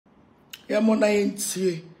Yamona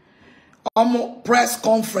yentie. Omo press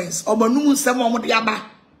conference. Omo numu sema omo diaba.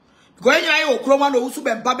 Going I okroma no Owusu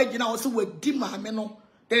Bempah begina also we di maame no.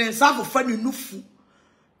 Then nsa for ni nufu.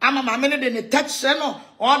 Ama maame ne de ne touch no.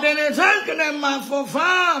 Or de ne tank ne ma for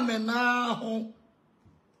farm na ho.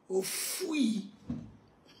 Ofui.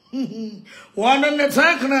 One in the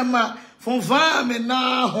tank ne ma for farm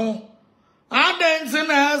na ho. Adense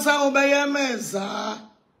na asa obeye meza.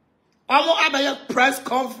 Omo abaya press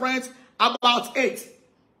conference about it.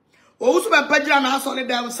 Owusu Bempah jira na asole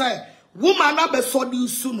dem say, woman na be so di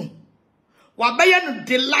sunu. Wabaya no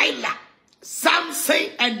Delilah, Samson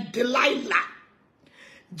and Delilah.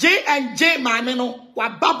 GNG maame no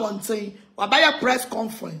wababonten, wabaya press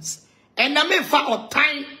conference. And I mean for a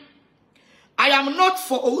time, I am not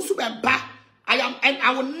for Owusu Bempah.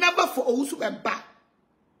 I will never for Owusu Bempah.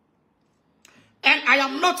 And I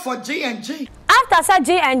am not for GNG. After sa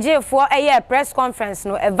GNG for a year press conference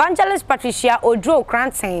no, Evangelist Patricia Odro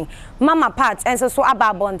Cranton, Mama Pat, and so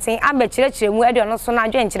ababonting, ambe chire mu e no so na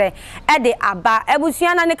adwenkyere e de aba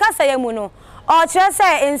ebusuana ne kasa yamuno. O chire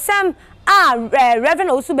say in some Reverend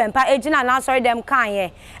Owusu Bempah ejina na sorry dem kan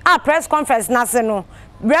ye. Press conference na se no.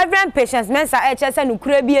 Reverend Patience Mensa chire say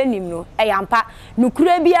nukure bi anim no, e yampa.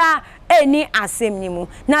 Nukure bia eni asem ni mu.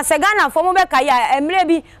 Na se Ghana for mo be ka ya emre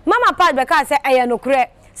bi Mama Pat be ka say e nukure.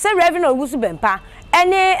 Say Reverend Owusu Bempah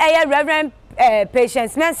ene Reverend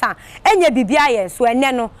Patience Mensa enye bibia ye so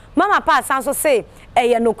ene no Mama Pa san so say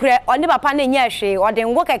nokure oni papa na nye hwe ode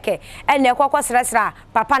ngo keke ene kwakwa sresra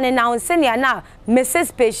papa ne na senior na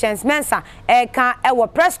Mrs Patience Mensa ka wo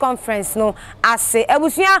press conference no ase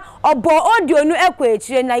ebusua obo audio no ekwa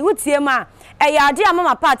echire na yutie ma ade a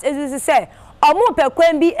Mama Pa ezisi say omo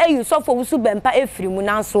pekwan bi eyu sofo Owusu Bempah efiri mu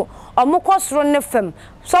nanso omo kosoro ne fam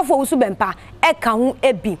sofo Owusu Bempah eka hu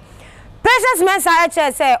ebi Patience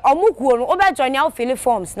Mensa say omo kuo no obejoin ya fill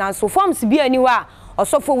forms nanso forms bi aniwa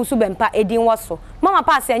osofo Owusu Bempah edin woso Mama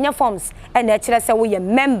Pa say anya forms e na kire say wo ye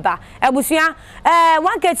member ebusua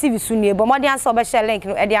 1K TV sunie bo modern so be share link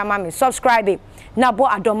no e dey ama me subscribe na bo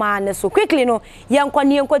adoma ne so quickly no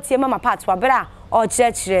yenko tie Mama Pa to abra o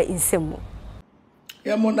kire insemu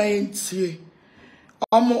Yamona yentie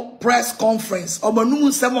omo press conference omo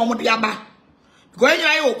numu sema omo diaba going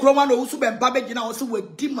I okroma no Owusu Bempah begina also we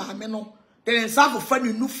di maame no then nsa for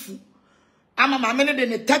ni nufu ama maame ne de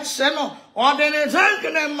ne touch no or de ne tank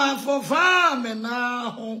ne ma for farm na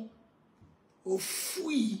ho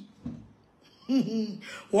ofui.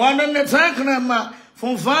 One in the tank ne ma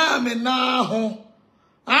for farm na ho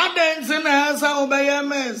adense na asa obeye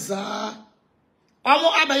meza.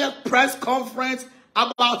 Omo abaya press conference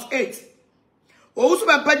about it. Owusu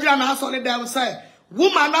Bempah jira na asole dem say,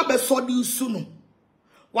 woman na be so di sunu.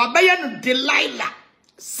 Wabaya no Delilah,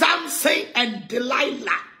 Samson and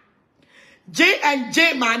Delilah.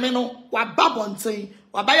 GNG maame no wababonten,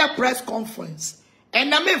 wabaya press conference.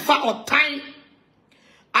 And I mean for a time,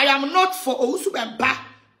 I am not for Owusu Bempah.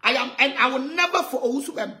 I will never for Owusu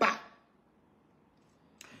Bempah.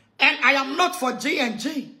 And I am not for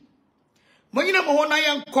GNG. Moyina mo na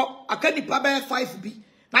yanko akadi pa be 5B.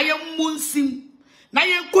 Na yan munsim. Na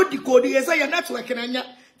yan kodi esa ya network na nya.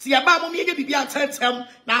 Ti ya ba mo mi ge bibia tetem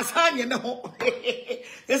na asanye ne ho.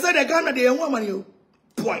 Esa de Ghana de yan woman yo.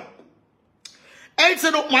 Boy.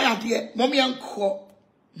 Else no my idea. Mo mi yanko.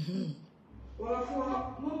 Well, for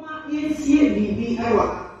mama yensie bibi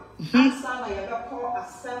ewa. Asa na ya be call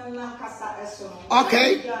asem na kasa eso.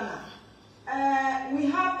 Okay. We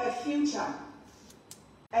have a future.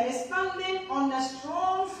 And it's standing on a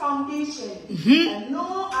strong foundation, and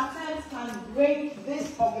no attempt can break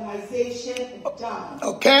this organization down.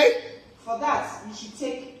 Okay. For that, you should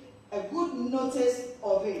take a good notice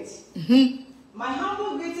of it. My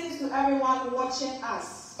humble greetings to everyone watching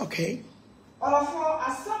us. Okay. All for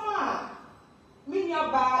asama,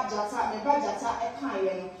 minya ba jata, me ba jata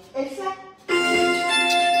ekaye. Except.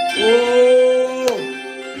 Oh.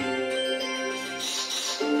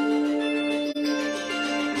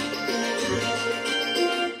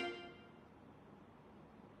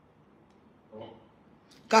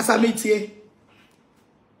 Kasamitie.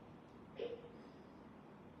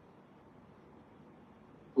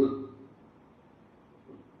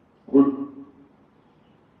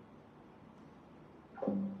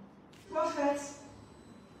 Prophet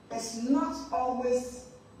is not always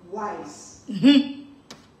wise.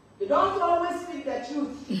 They don't always speak the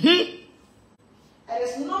truth. And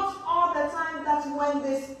it's not all the time that when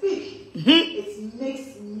they speak, it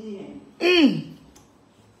makes meaning.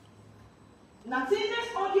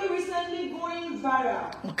 Natina's audio recently going viral.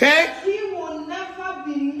 Okay. He will never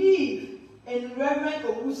believe in Reverend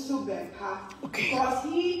Owusu Owusu Bempah. Okay. Because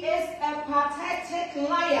he is a pathetic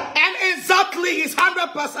liar. And exactly, he's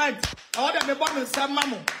 100%. All the people in some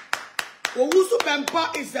mamu. Owusu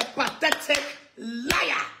Bempah is a pathetic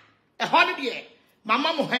liar. 100 years. My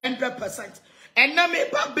mama 100%. And now me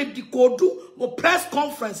baby di kodu mo press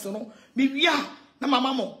conference no. Me wia na my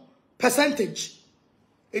mama percentage.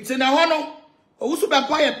 It's in a hono. Owusu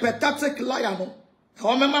Bempah a pathetic liar no.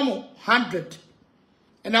 How my mama 100.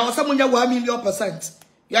 And I was someone ya 1,000,000%.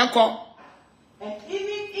 Yanko. And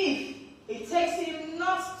even if it takes him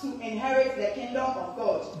not to inherit the kingdom of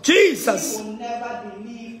God, Jesus, he will never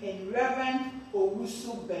believe in Reverend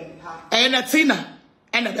Owusu Bempah. And a tina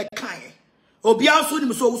and a kind. Obia so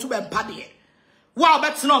ni so Owusu Bempah de. Wow,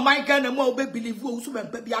 that's not my kind and more believe Owusu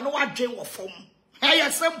Bempah. Be no what dream of form. Hey,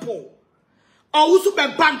 simple. Owusu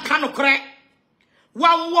Bempah cannot correct.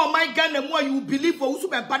 Wow, my kind and more you believe Owusu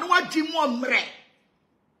Bempah. No what dream more mre.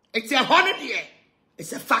 It's 100 year.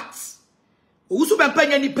 It's a fact. Owusu Bempah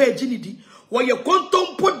nyani page ni di. Wo ye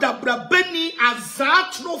kontompo dabra beni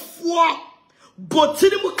azatro fo.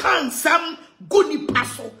 Botini mu kansam guni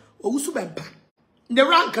paso. Owusu Bempah. The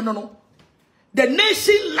rank no. The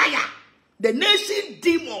nation liar. The nation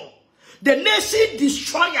demon. The nation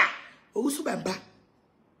destroyer. Owusu Bempah.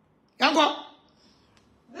 Yango.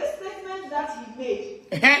 This statement that he made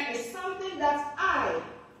is something that I,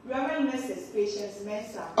 Reverend Mrs. Patience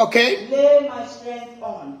Mensah, lay my strength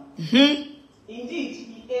on. Indeed,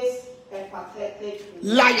 he is a pathetic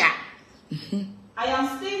liar. I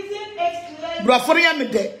am stating it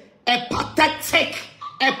clearly. A pathetic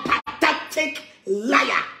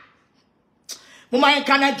liar. Mama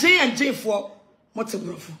can a GNG for what's a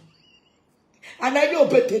brofo? And I know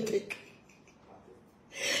pathetic.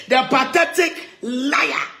 The pathetic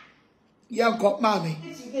liar. You got mommy.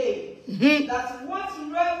 Today, that what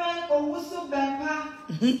Reverend Owusu Bempah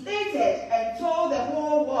stated and told the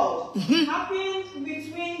whole world happened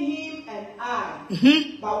between him and I.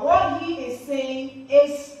 But what he is saying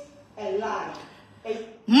is a lie.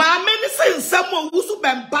 Mammy says someone Owusu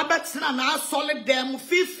Bempah that's not solid them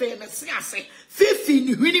fifi and say fifi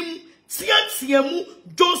ni him tiamu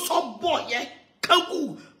Joseph boy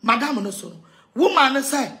kangu madam no so woman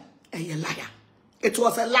say a liar. It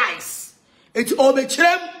was a lies. It's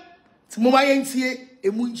obechrem muma yentie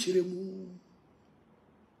emu nchiremu.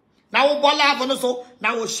 Now bola avono so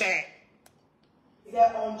now we share.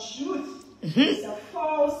 The untruth is a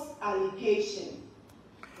false allegation.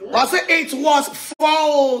 Was it was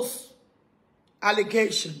false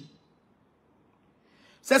allegation.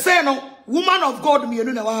 Say no woman of God me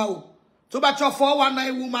no na wa. To ba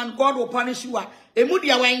 419 woman God will punish you. Emu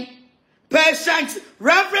dia wen patient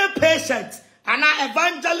reverend patient and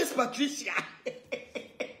evangelist Patricia.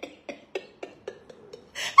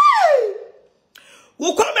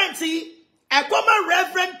 Who comment a common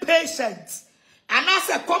reverend patient and as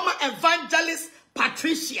a common evangelist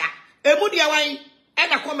Patricia. Emudia wine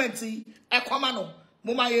and a comment a common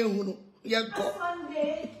Muma Yehuno.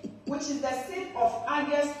 Sunday, which is the 6th of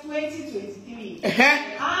August 2023.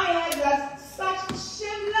 I heard that such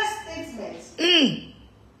shameless statements.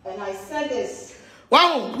 And I said this.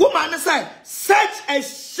 Wow, woman said such a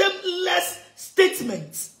shameless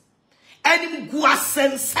statement. And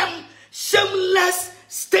in some shameless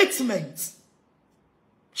statement.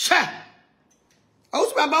 Sure. I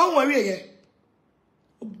was about worry here.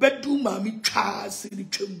 Bedroom mammy Charles in the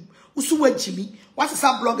chum. Usuwa Jimmy. What's the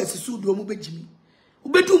bloggers is so do Jimmy?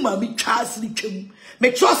 Bedroom mammy Charles in the chum.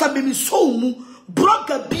 Make sure some baby so broke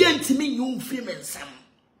a bien to me, young female Sam.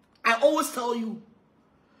 I always tell you.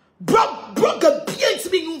 Broke a bien to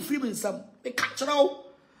me, young female Sam. They catch it out.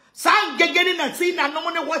 Sam getting a scene and no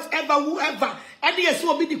one whatever, whoever. And yes,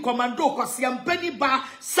 will be the commando, cause the penny bar,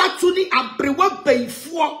 Saturday and Brewer Bay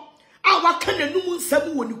 4. Our can a new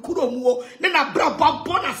seven when you could more, then a brab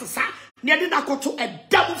bonus, near the go to a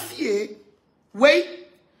double fear. Wait,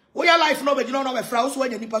 what your life no, but you don't know a frows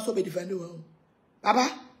when you need to be defended.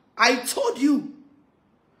 Baba, I told you.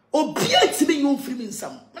 Oh, be to me, you free me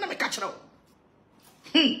some. When I catch it out.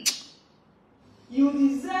 You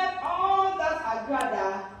deserve all that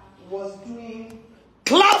Agradaa was doing.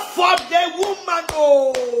 Clap for the woman.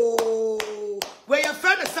 Oh, where your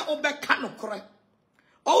friend is oh, back cannot correct.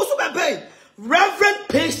 Also, baby, reverend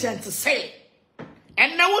patient to say,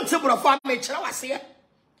 and now one table of family, I was here.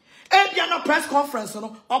 And you're not press conference,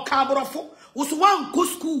 or Cabrofo was one good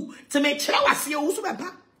school to make sure I was here. Also, baby,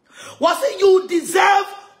 was it you deserve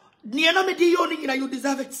near no medioni, you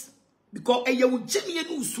deserve it because a you Jimmy and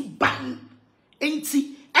Owusu ban ain't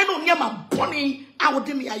he? I don't hear my bonnie. I would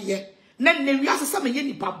do me a year. Then we have some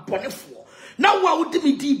yenny pa bonnie for. Now I would do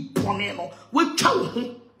me deep bonnie no. We chow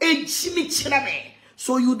a Jimmy Chiname.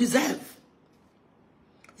 So you deserve.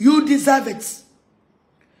 You deserve it.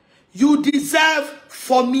 You deserve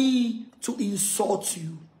for me to insult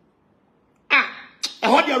you. I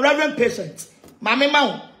heard your reverend patient. Mama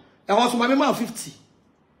Mao. I was Mama Mao 50.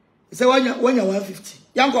 He said, when you're 150.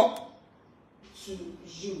 Young girl. To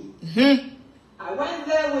you. I went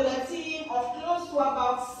there with a team of close to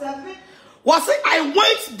about 7. Was it? I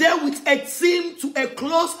went there with a team to a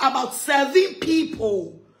close about 7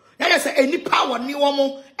 people. Now say any power ni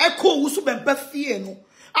woman echo Owusu Bempah fie no.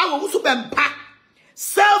 Owusu Bempah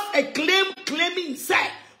self-acclaimed claiming say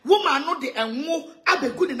woman no de enwo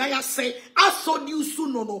abegu ni na ya say aso di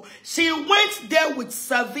usu no. She went there with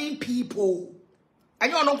 7 people.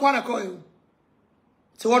 And you no kwana call you.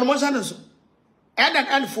 So what mo sha no so.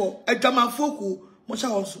 And for a German folk mo sha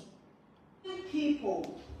also.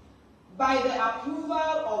 People by the approval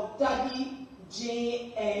of Daddy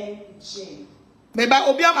GNG. Maybe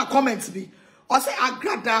Obiama comments be. Or say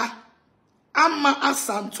Agradaa Amma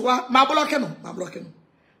Asantua. My blocking.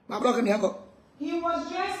 He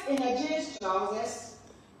was dressed in a jeans trousers.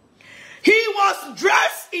 He was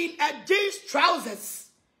dressed in a jeans trousers.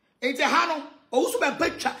 It's a hano. Owusu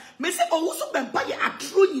Bempah. Me say Owusu Bempah ye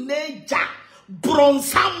atru nyine ja.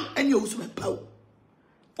 Bronsam and Owusu Bempah.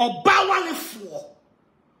 Obawa ne fo.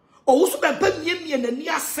 Owusu Bempah miemie nani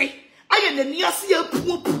ase. Aye nani ase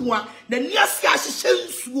apuapua. Nani ase ahyehyɛ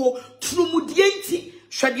nsuo. Trumudie nti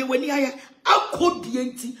hwede wani aye. Akodie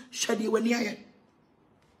nti hwede wani aye.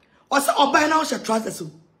 Ose oban na hye trousers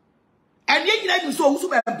o. Ene nyina ni so Owusu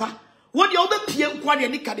Bempah. Wo de obepie nkwa de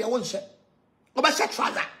nika de wo nhye. Obehye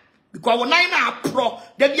trouser because wo nine na pro.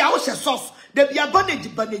 De bia wo hye socks. De bia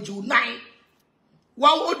bandage wo nine.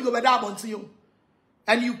 Wa wo de obeda abonte yo.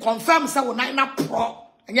 And you confirm say wo nine na pro.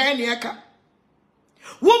 Enya ene eka.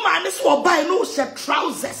 Woman is for buy no shirt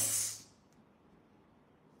trousers.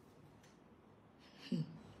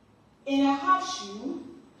 In a half shoe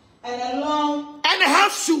and a long and a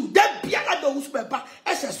half shoe. That be a Owusu Bempah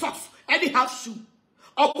as a socks and a half shoe.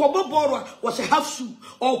 Or Kobobora was a half shoe.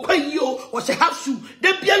 Or Kwayo was a half shoe.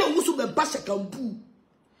 That be a Owusu Bempah sekambu.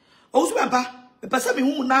 Owusu Bempah, the person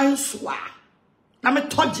who nine swa. Na me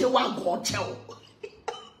toje wa go tell.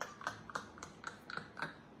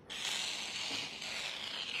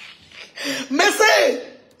 Me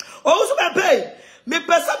say, Owusu Bempah, me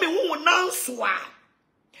person who nine swa.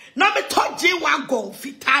 Na me toje wa go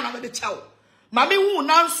fita na me tell. Mami who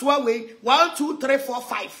nine swa way 1 2 3 4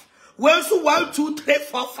 5. Well, so 1 2 3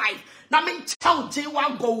 4 5. Na me tell je wa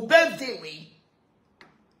go birthday way.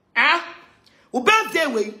 Birthday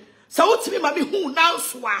way. So what me mami who now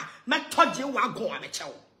swa me toje wa go a me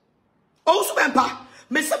tell. Owusu Bempah,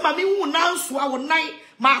 me say mami who now swa wo 9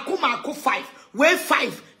 mako 5. Way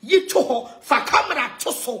 5 yi to ho fa camera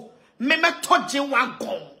to so me toje wa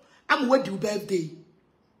go. Am we do birthday.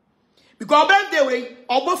 Because birthday way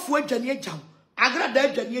obofu adwane agyaw.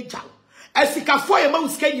 Agradaa adwane agyaw. Esikafo ye ma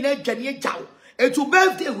usika nyina adwane agyaw. Etu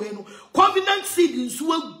birthday way no covenant seed nso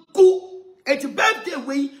agu. Etu birthday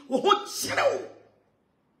way wo ho kyerɛw.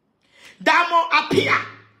 Damo apia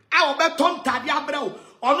a obetom tade abrɛw.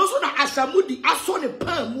 Ono so na asamudi aso ne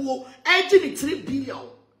pan mu o egi ni 3 billion.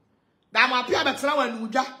 Damo apia betena wa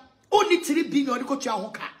nudwa. Oni 3 billion de kotua ho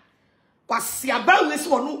ka. Kwasi abawe se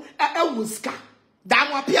wono ewuska.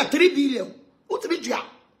 Damo apia 3 billion. Utimi dua.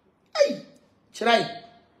 Hey, chirai.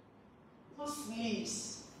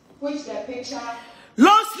 Sleeves, which the picture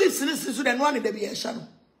long sleeves listen to the one in the be a shadow.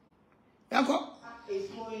 is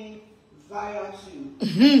going viral too.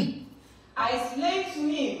 I explained to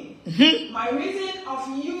him my reason of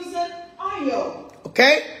using oil.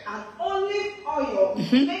 Okay. And olive oil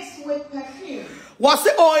mixed with perfume. Was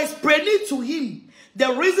it or explaining to him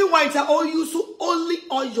the reason why it's all use only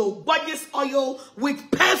oil, gorgeous oil with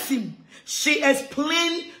perfume? She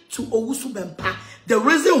explained to Owusu Bempah the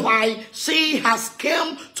reason why she has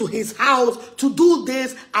come to his house to do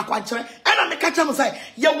this akwanchre. And I catch him say,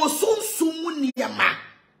 "Ya wo sunsumu niyama,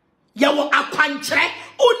 ya wo akwanchre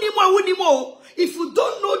unimo. If you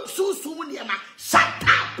don't know sunsumu niyama, shut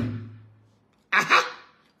up." Aha,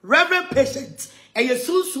 Reverend patient, and your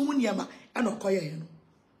sunsumu niyama, and okoye no.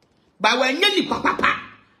 But when you papa,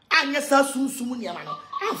 and yes, sunsumu niyama no,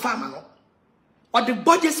 and farmer no, or the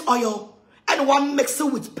gorgeous oil. And one mixed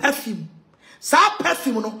with perfume. Sa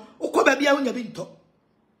perfume no, uko baby a wunya binto.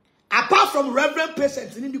 Apart from reverend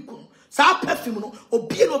patients in the kun, sa perfume no,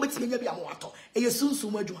 obi no betimi nya bia mo ato. E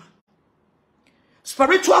yesunsun adwa.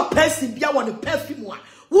 Spiritual person bia won the perfume a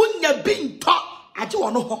wunya binto age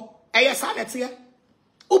wono ho. E yesa na te.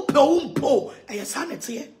 Upe umpo, e yesa na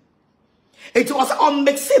te. It was on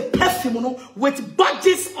mixed perfume no with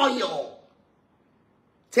gorgeous oil.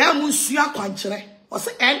 Tell mu sua kwankyere. or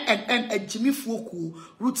say and a Jimmy Fuku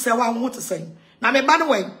root say one want to say. Now me by the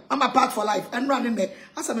way, I'm a part for life and running there.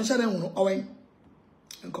 As I mentioned, Owen.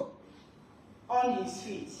 On his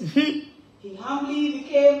feet. He humbly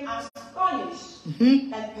became astonished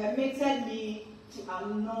and permitted me to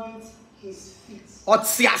anoint his feet. Or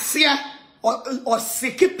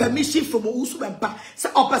seek permission from Owusu Bempah. Say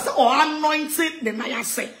or anointed the Naya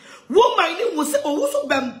say. Woman will say Owusu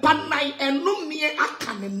Bempah nine and no mere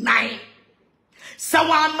akan nine. So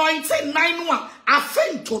anointed 9-1. I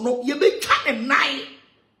think to know you be cut 9.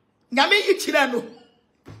 Nyame ichirano.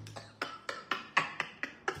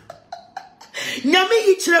 Nyame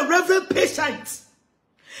ichire reverend patient.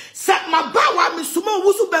 Set my bawa mi sumo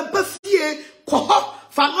Owusu Bempah fie koho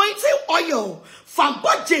for anointing oil, for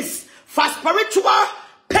budgets, for spiritual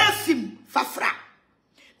perfume, for fra.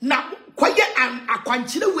 Na kwaye an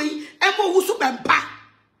akwanchire we emo Owusu Bempah.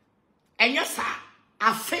 Enya sa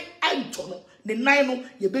afe antono. The 9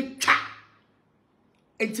 you be cha.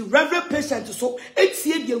 And the reverend patient so it's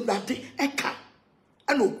here the radi eka.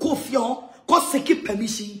 And no kofio, cause seek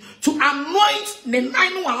permission to anoint the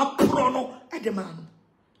 9 prono at the man.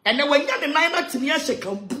 And then when you're the 9 to me, I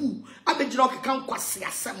can boo. I bet you not can quasi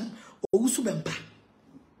assem or Owusu Bempah.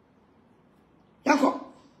 Yanko.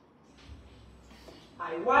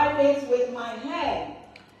 I wipe it with my hand.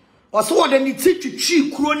 Or so then you teach you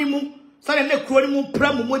chi cronimu. So then the cronimu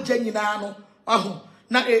pramu mo jenino. Oh,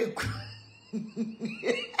 now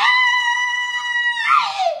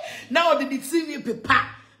now the deceive pepa,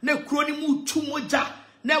 ne cronimu tumoja,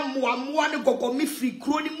 ne muamwane gogomi free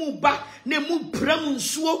cronimu ba, ne mu pramu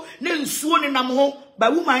nsuo, ne nsuo ne namho,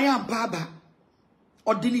 Bawumia baba,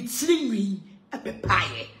 or the deceive a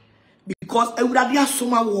pepaye, because Agradaa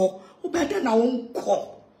asoma wo, better na won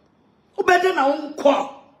call, better na won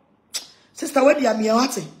call. Sister, where the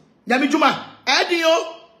amiawate? Yami Juma,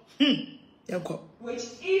 Adio, Which,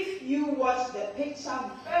 if you watch the picture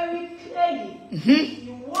very clearly, if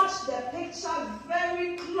you watch the picture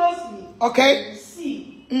very closely, okay, you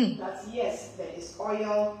see that yes, there is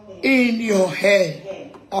oil in your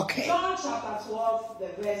head. Okay. John chapter 12, the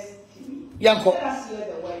verse 3. Yanko. Let us hear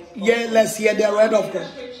the word. Yeah, let's hear the word of God.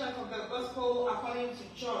 Scripture from the Gospel according to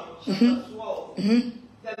John chapter 12, the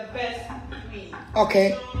verse 3. Okay.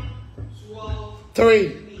 John 12,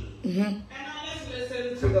 3. 3. And now let's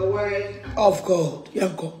listen to the word of God.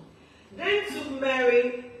 Yanko. Then took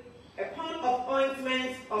Mary a pound of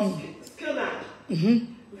ointment of skinner,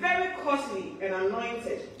 very costly and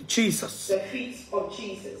anointed Jesus. the feet of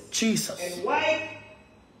Jesus. And wiped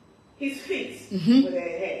his feet with her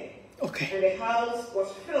hair. Okay. And the house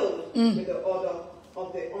was filled with the odor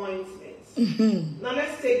of the ointment. Now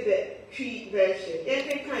let's take the tree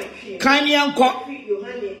version. Kindly uncle.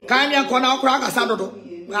 Kindly uncle now crack a saddle.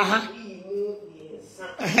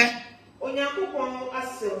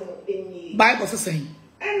 Bible is saying.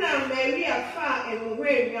 And now Mary far and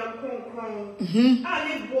where young concron. I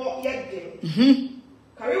live walk yet.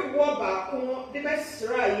 Carry walk back the best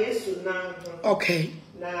yes now. Okay.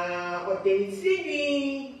 Now what they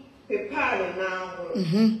see prepare now.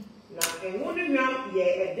 Now and wouldn't ye a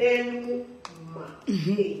then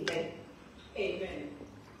amen. Amen.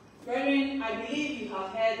 Brethren, I believe you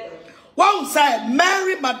have heard them. One said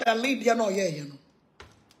Mary Magdalene, you know.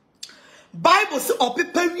 Bible say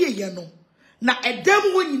opepa wie ye no na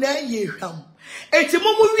edem wo nyina ye hwam enti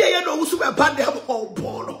momo wie ye no Owusu Bempah dem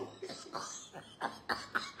obon no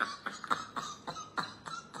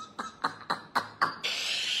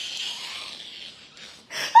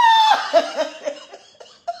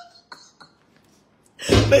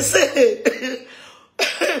me say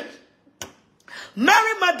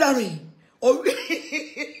Mary Magdalene oh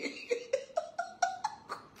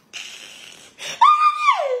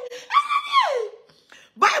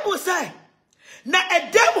Bible say, na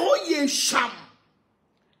edem ho ye sham.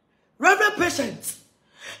 Reverend patient.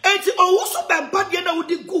 Enti Owusu Bempah de na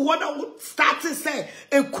wodi gu ho na start say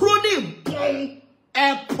e kuro ni bon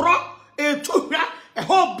e pro e tohwa e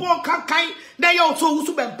ho bon kankan na ye also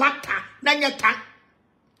Owusu Bempah ta na nya ta.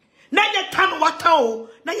 Na nya ta no wata o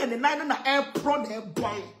na ye ne nan na e pro na e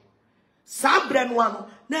bon. Sa bre no ano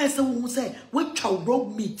na se wo say we twa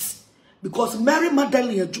road meat. Because Mary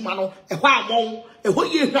Magdalene adwuma no ehwa amon ehwa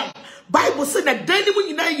ye hwam Bible say na dan ni mu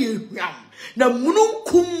nyina ye hwam na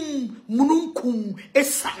mununkum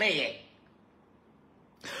esane ye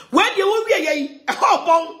when ye wo wie ye ehwa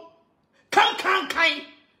bon kan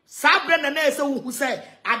sabre na na ese wo say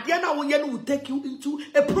ade na wo ye no will take you into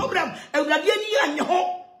a problem Agradaa ni anye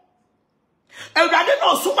ho Agradaa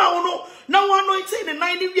no soma wo no na wo anointing the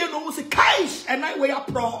 9 wie no wo say kai and 9 we are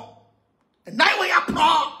pro and 9 we are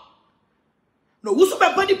pro No, Owusu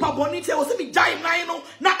Bempah ni paboni te o se mi jai nine no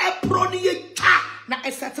na e pro ni ye cha na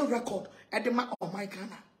e settle record e de ma o my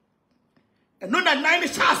Ghana. E no na nine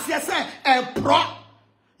chance se e pro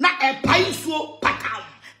na e pai so patam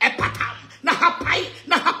e patam na hapai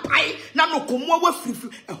na no komo wa frifri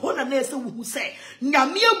e ho na na se wo se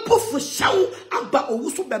nyame abufu hyew aba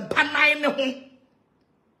Owusu Bempah nine ne ho.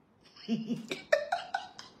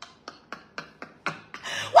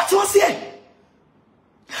 What was here?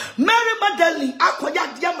 Mary Magdalene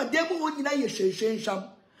akoya dia mademu wo nyina ye hwehwenhwam.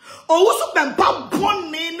 Owusu Bempah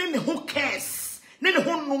bon ne ho cares. Ne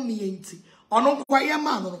ho no mienti. Ono kwaye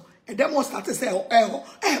ma no e dem start say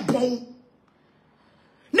bon.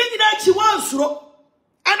 Ne nyina chi wansuro.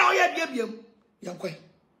 Ana oya dia biam. Yankwe.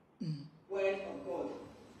 Word of God.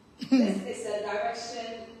 This is a direction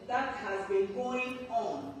that has been going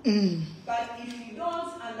on. But if you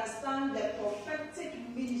don't understand the prophetic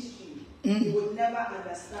ministry, you would never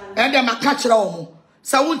understand. And then I catch it all.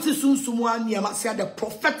 So unti sunsumu aniamasia the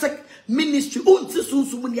prophetic ministry. Unti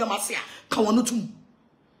sunsumu aniamasia kawanutum.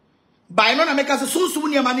 By no na make us sunsumu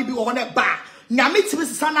aniamani bi ohone ba. Nyame timi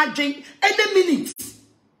sana dwen any minute.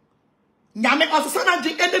 Nyame osana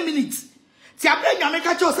dwen any minute. Ti abre nyame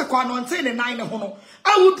ka che ose kwa no nte ne nine ho no.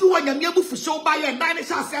 Awudu wa nyame abufu show ba ye nine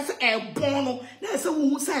chance ase e bon no. Na se wo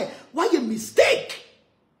hu say why a mistake.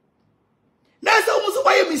 Na se wo hu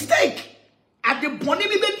why a mistake. At the boni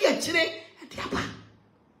bi be a chire e de aba.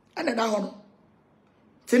 And that ho.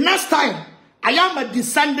 Till next time, I am a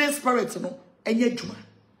descending spirit no enye djuma.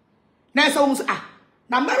 Na se wo hu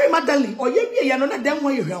na Mary Magdalene oye ye no na dem ho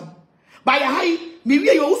ye hwam. By a high, me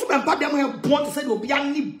we Owusu Bempah dem have born to say obi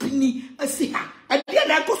ani bini asi ha. E dia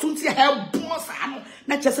na ko so nti ha born sa no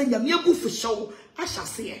na chese nyame abufu hyew a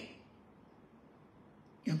hyase e.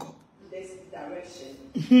 Yanko. This direction.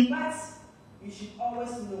 But you should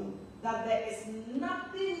always know that there is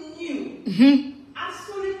nothing new.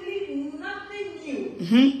 Absolutely nothing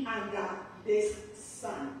new under this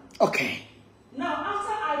sun. Okay. Now,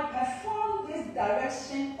 after I performed this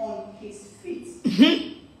direction on his feet,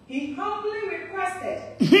 he humbly requested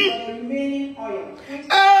for the remaining oil.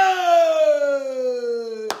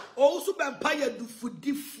 Owusu Bempah ya do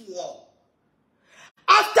fudifo.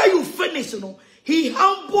 After you finish, he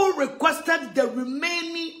humbly requested the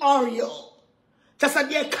remaining oil. Just at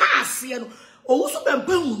the cast, Owusu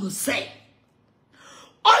Bempah will say,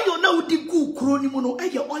 oil na udi gu kuro ni mu no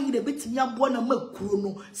eye oil de betimi aboa na makuro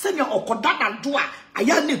no senya okoda na do a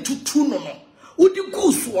aya na tutu no no udi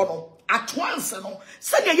gu so no at once no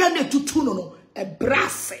senya ya na tutu no no e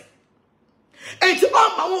brase enti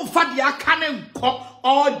o ma won fa de aka ne nko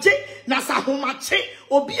oje na sahomache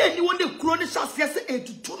obi ani won de kuro ni hyase se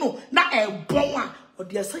etutu no na e bon a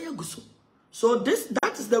odi asaya guso. So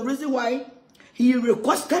that is the reason why he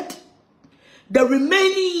requested the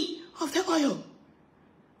remaining of the oil.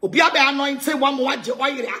 Obi abe anointing one more waje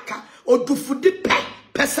oil aka odufudi pe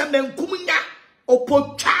pesemenkumunya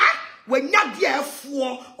opotwa wanya de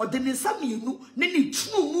afuo ode ne samienu ne ne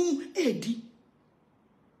tunu edi.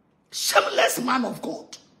 Shameless man of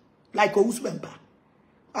God like Owusu Bempah.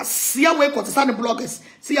 Asia we kwotesa ne bloggers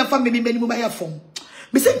see ya family many mu ba ya fom.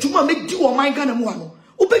 Me say juma me di o man Ghana mu ano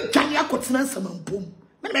obedwane akotena nsamampom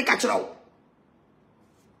me ka kira wo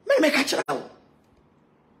me ka kira wo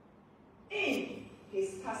in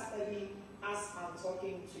his custody as I'm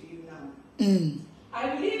talking to you now.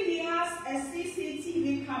 I believe he has a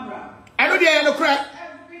CCTV camera. I know they no cry.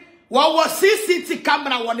 What was CCTV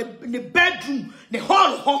camera on the bedroom, the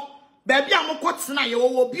hall, baby am kwotena ye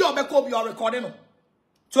wo bi obeko bi o recording no.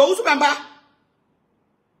 So Owusu Bempah.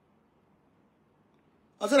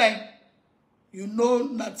 Osere you know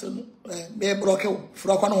nothing me broke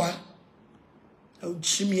fro kwa no wa. O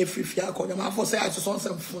chimi efifia ko nyama for say I so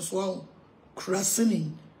some so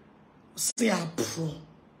crasing say a pro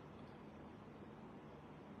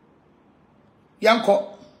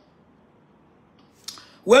yanko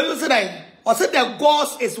when you say or say the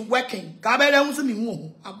God is working kabele hu se mi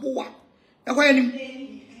hu aboa yanko yanim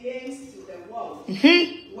He claims to the world.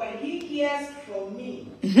 When he hears from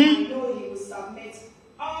me, I know he will submit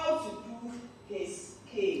all to prove his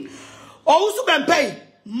case. Owusu Bempah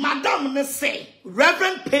madam ne say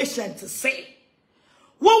reverend patient say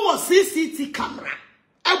what was CCTV camera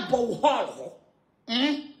ebo hall ho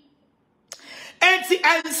and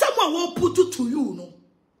someone will put it to you no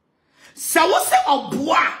so what say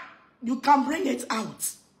oboa you can bring it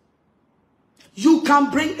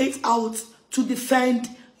out to defend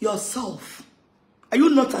yourself. Are you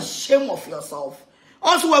not ashamed of yourself?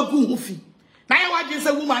 Also a good hufi na ya wa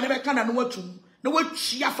say woman never can no watum no wa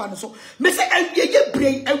chia fa no so me say ye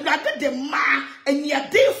brain awurade de ma anya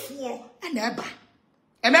defo na eba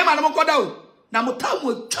e me ma no koda o na mo time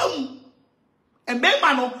mo twam e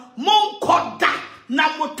bema no mon koda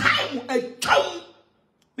na mo time e twam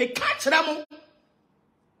me catch them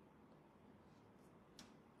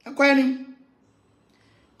akwanim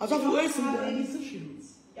aso any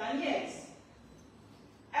secrets. And yes,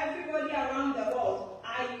 everybody around the world,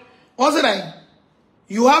 what's it like?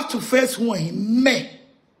 You have to face who him me.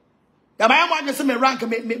 The man want to say me rank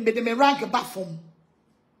me rank back from.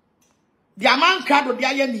 The man card of the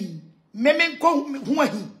ayani. Me ko who he.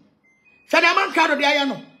 So the man card of the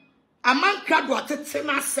ayano. A man card what say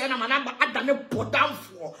na say na man adane put down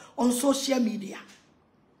for on social media.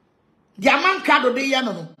 The man card of the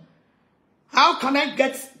ayano. How can I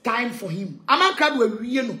get time for him? A man card will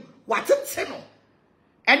you know what it say no.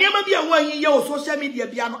 And you may be a one year social media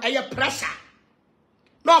piano a pressure.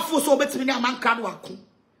 No for so between a man card waku.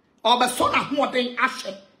 Or the son of more than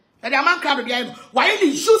action. And a man card the ayano. Why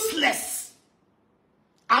is useless?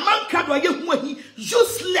 A man card why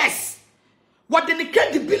useless. What the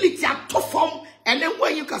credibility to form and then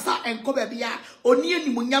when you can start and cover bia only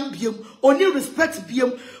any munyam bium, only respect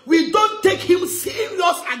bium, we don't take him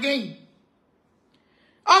serious again.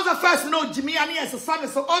 All the first no Jimmy and as a son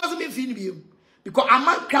so also me feel you because a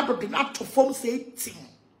man cannot not to form say thing.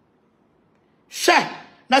 Share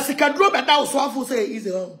na sikadro beda so afu say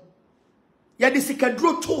easy oh. Ya de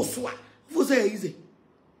sikadro to so afu say easy.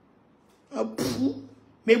 Apu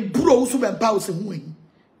me bro Owusu Bempah se hu an.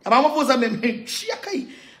 Aba mo say me hia kai.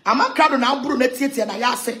 A man cannot na bro na tietie na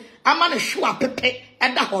ya se ama na hwe apepe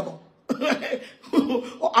eda ho no.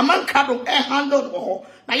 A man cannot handle ho.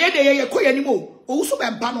 Na ye de ye koye ni mo. Owusu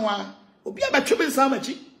Bempah no a obi abetwe nsam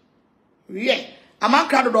achi yeah a man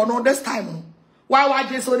crowd do no this time no why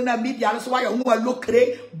just so na media so why hu a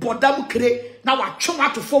lokre bodam kre na wa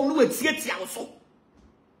twon to form no atietia wo so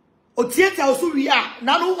o tietia wo so wi a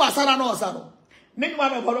na no hu asara na osaro me ma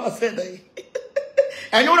me boro say dey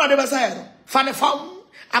enyo na de be say no fa ne fam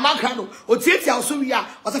a man crowd o tietia wo so wi a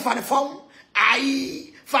o say fa ne fam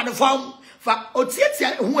ai fa ne fam fa o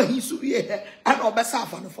tietia hu a hi so wi e na o be sa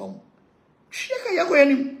fa ne fam.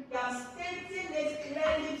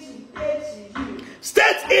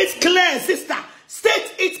 State it clear, sister.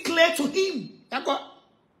 State it clear to him.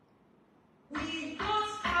 We don't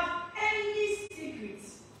have any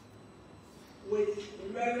secrets with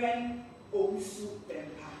Reverend Owusu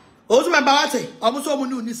Bempah. Owusu Bempah, Owusu Bempah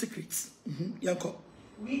no secrets.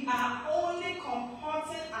 We are only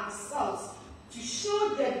comporting ourselves to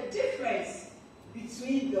show the difference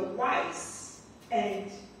between the wise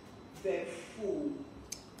and the fool.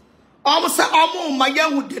 Almost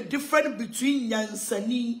with the difference between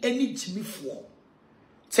Yansani and Jimmy Four.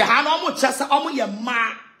 Say, I almost just ya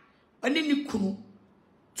ma and any kunu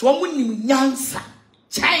to a Yansa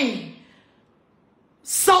chain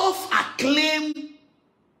self-acclaim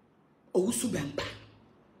Owusu Bempah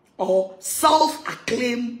or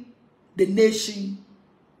self-acclaim the nation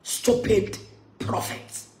stupid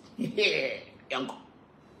prophets. Yeah, young.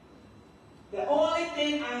 The only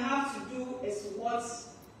thing I have to do is what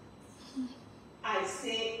I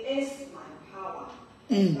say is my power.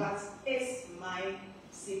 That is my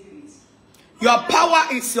secret. Your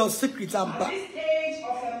power is your secret, At this age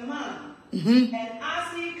of a man, and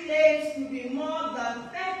as he claims to be more than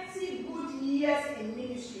 30 good years in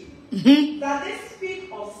ministry, that they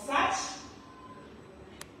speak of such,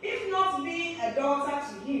 if not being a daughter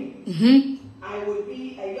to him, I will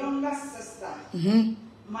be a younger sister.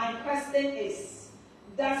 My question is,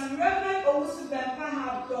 does Reverend Owusu Bempah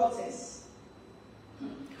have daughters?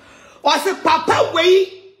 Was it Papa way?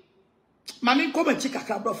 Mami come and check a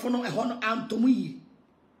cabra for no a honor and to me.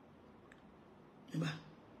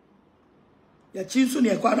 Ya chinsu ni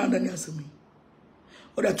akwa na ndani asemi.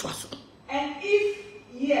 Oda twaso. And if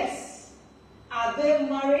yes, are they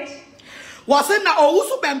married? Was it na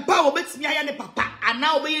Owusu Bempah obetimi aya ne papa ana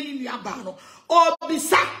obeye ni nuaba no.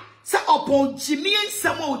 Obisa se upon Jimmy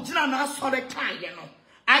Samo Jina na sore kan ye no.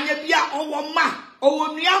 Anya bia owo ma, owo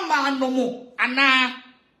nuama no mo ana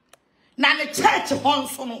na ne church ho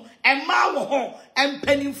nso no emma wo ho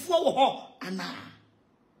empanimfo wo ho ana.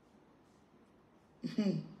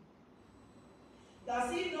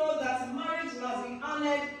 Does he know that marriage must be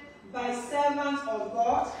honored by servants of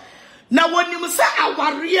God? Na wonim se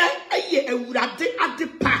aware eye ewurade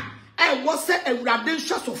adepa e wo se ewurade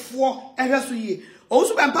hwasofo ehweso ye.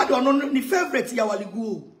 Owusu Bempah de ono ni favorite ya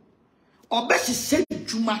walegu o be hihye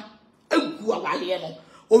dwuma egu awale no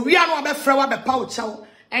owia no obefra wa bepa wo chawo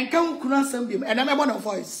enka hukunu asem biem ena mebo na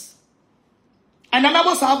voice ena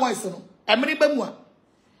mebo sa voice no emre bamu a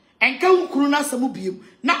enka hukunu na asem biem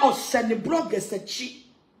na ohye ne bloggers achi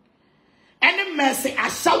ene messe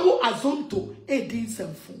asawo azonto edin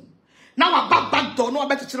semfo Now a back door, no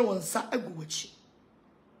better children, sa aguichi.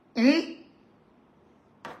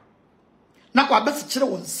 Now a better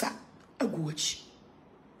children, sa aguichi.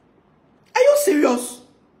 Are you serious?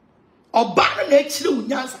 Or banner nature,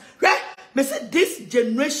 right? Me say this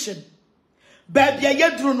generation, baby,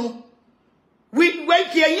 I don't know. We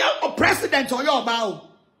hear a president or your bow.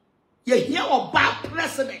 You hear about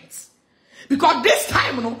presidents. Because this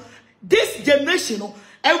time, you know, this generation, you know,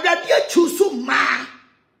 everybody choose to ma.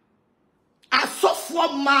 A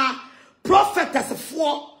software ma, prophetess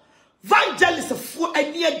for, evangelist for,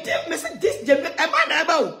 and near them, this generation, a man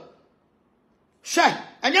about. Sure,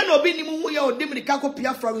 and you know, being moving your dimmy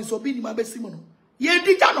copia from so being my best simono. Ye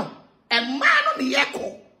did no, a man on the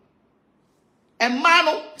echo. A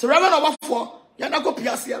man, to reverend over for, Yanako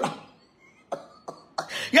Pia Sierra.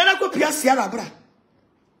 Yanako Pia Sierra, bra.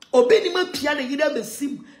 Obeying my piano, you never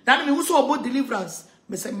sim. That means also about deliverance.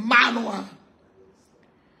 Me say, man,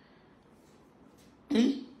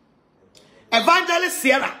 Evangelist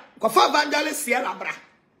Sierra, Kofa Evangelist Sierra, bra.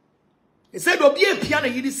 He said, Obi a piano,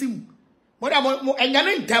 you sim. What I'm and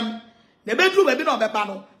yan them. The bedroom, a bit of a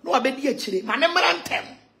panel. No, a bit of chili. My number and 10.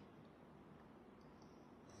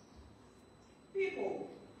 People,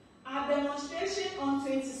 our demonstration on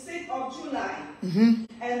 26th of July, and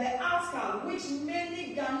the outcome, which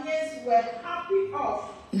many Ghanaians were happy of,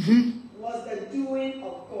 was the doing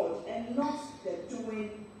of God and not the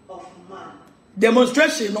doing of man.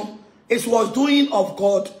 Demonstration, no, it was doing of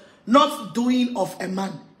God, not doing of a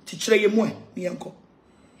man. History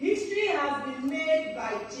has been made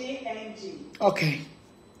by GNG. Okay.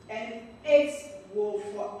 And it will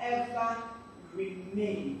forever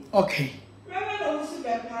remain. Okay. Reverend Owusu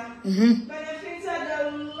Bempah benefited a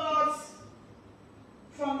lot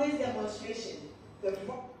from this demonstration.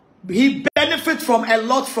 He benefited from a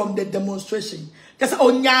lot from the demonstration. That's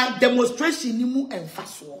on your demonstration and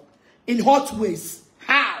fast walk. In what ways?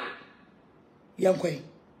 How? Young Queen.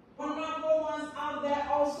 Honorable ones out there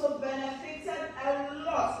also benefited a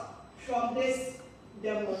lot from this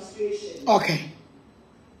demonstration. Okay.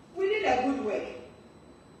 We did a good work.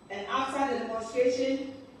 And after the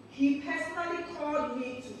demonstration, he personally called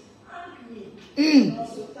me to thank me. And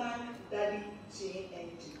also thank Daddy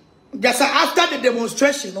GNG. Just after the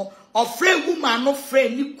demonstration, of friend woman, no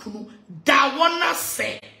friend, you kunu, that wanna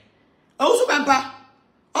say. Also, Bempah,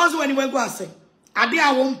 also when you went go say, Adi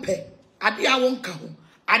I won't pay, Adi I won't come,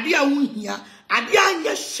 Adi I won't hear, Adi I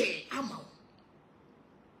just say, I'm out.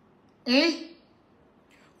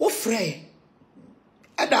 What friend?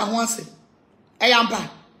 I don't want to say, I am bad.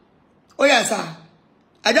 Oh, yes, sir.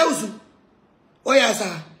 Owusu. Oh, yes,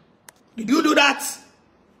 sir. Did you do that?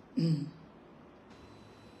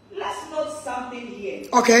 Let's note something here.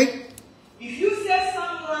 Okay. If you say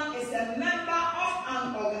someone is a member of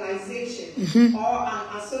an organization or an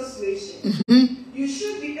association, you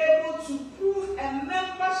should be able to prove a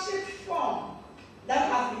membership form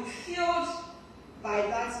that has been filled by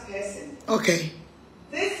that person. Okay.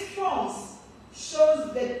 These forms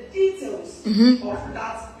shows the details of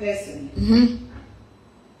that person.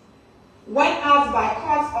 When asked by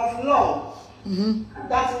court of law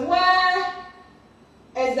that where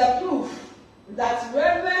is the proof that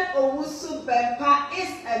Reverend Owusu Bempah is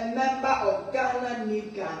a member of Ghana New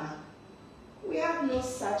Ghana, we have no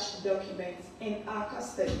such documents in our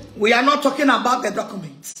custody. We are not talking about the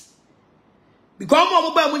documents. Because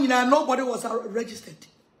nobody was registered.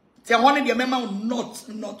 They wanted the member not.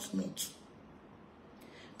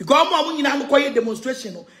 Because we have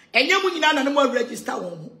demonstration and you register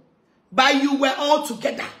one. But you were all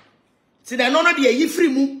together. See, they know the free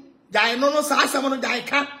move. They know someone that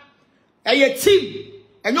can. A team.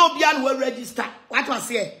 And no beyond will register. What was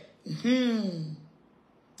here?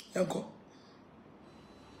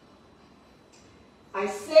 I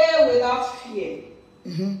say without fear.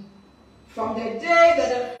 From the day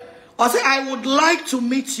that I say I would like to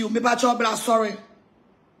meet you. Maybe I'm sorry.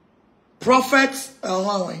 Prophet.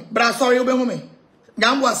 But I'm sorry, you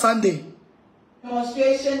Yambwa Sunday.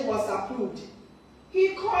 Demonstration was approved.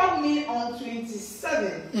 He called me on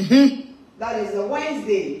 27th. That is a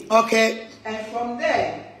Wednesday. Okay. And from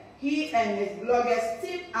there, he and his bloggers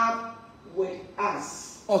teamed up with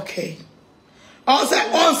us. Okay.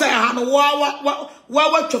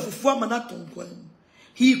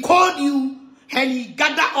 He called you and he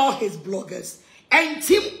gathered all his bloggers and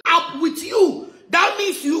teamed up with you. That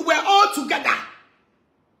means you were all together.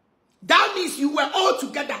 That means you were all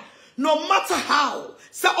together. No matter how,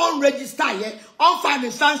 say on register here, on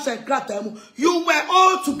financial you were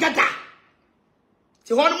all together.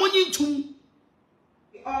 We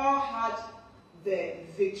all had the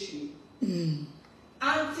victory.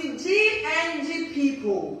 anti-GNG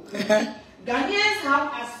people. Ghanaians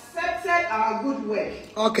have accepted our good work.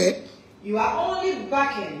 Okay. You are only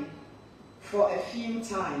backing for a few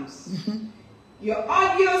times. Your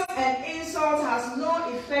audios and insult has no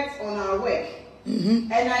effect on our work.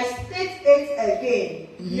 And I state it again.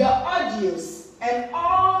 Your audios and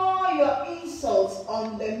all your insults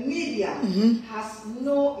on the media has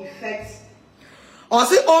no effect. Or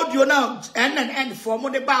say audio now and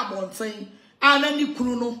from the Bible saying and any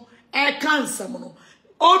kuno air cancer mono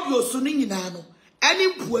audio suning nano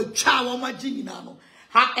any poor child majinano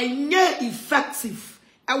ha a near effective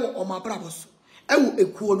ewo my bravos ewo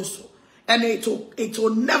ekuonuso and it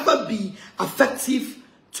will never be effective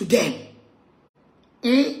to them.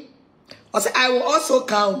 I say I will also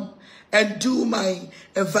come and do my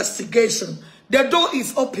investigation. The door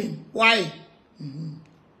is open. Why?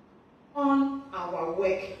 On our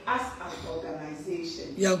work as an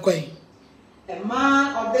organization. Yeah, going. A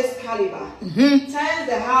man of this caliber turns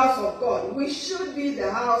the house of God, which should be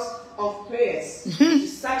the house of prayers, to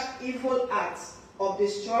such evil acts of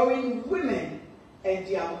destroying women and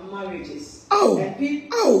their marriages. Oh, and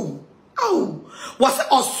was it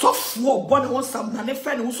a software one on some money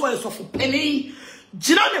friend who saw a soft penny?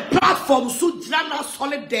 Jina platform so Jina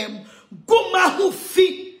solid them go ma who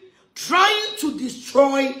feet trying to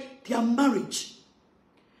destroy their marriage.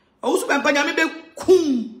 Also, Bempah nyame be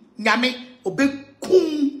kum nyame obe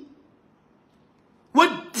kum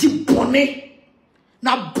what di bone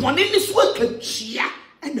na bone ni so akachia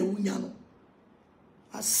and na wunya no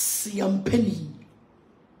asiam penny.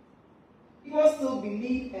 People still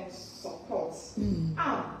believe and support.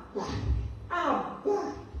 Abba,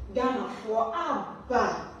 Ghana for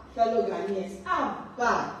Abba, fellow Ghanaians,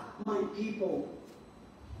 Abba, my people.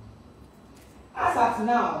 As at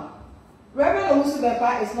now, Reverend Owusu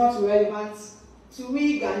Bempah is not relevant to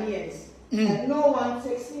we Ghanaians, and no one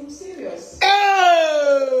takes him serious.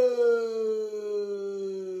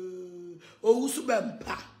 Owusu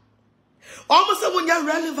Bempah, almost when you're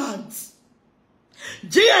relevant.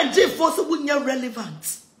 GNG force when you're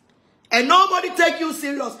relevant, and nobody take you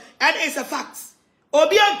serious, and it's a fact.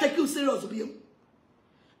 Obian take you serious, Obian.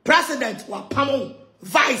 President wa pamo,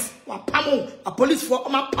 vice wa pamo, a police for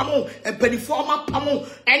ma pamo, a penny for ma pamo,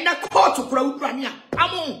 and the court to crowd rania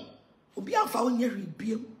pamo. Obian found your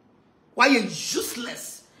rebuke. Why you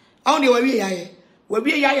useless? Only where we are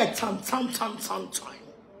time.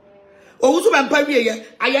 Owusu Bempah we are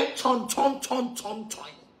I ton.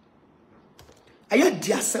 I had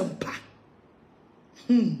dear sempa.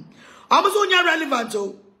 Almost on your relevant,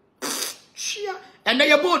 oh, and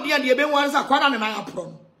they are both near the Abe ones are quite an eye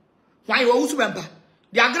upon. Why, Owusu Bempah?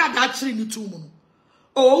 The Agradaa actually need 2 months.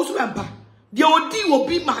 Oh, Owusu Bempah, the OD will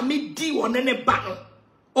be my mid D on any battle.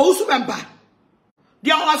 Owusu Bempah,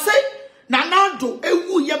 the I say, Nanado,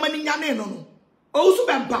 Ewu Yemani Yane no. Owusu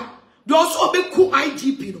Bempah, the also be cool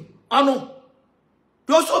IGP no. Oh no,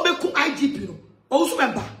 the also be cool IGP no. Owusu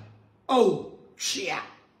Bempah, oh. Shia.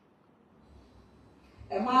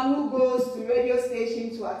 A man who goes to radio station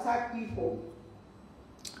to attack people.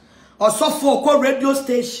 Also for radio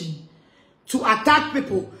station to attack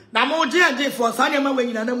people. Now more GNG for Sanyama when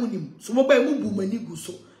you are not so mobile move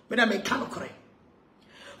so when I make canocre.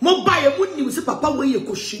 Mobile wouldn't see papa where you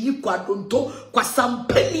coshini quadronto, quasam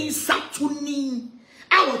penny satuni.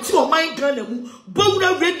 I want to my gun,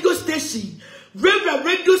 Boda radio station,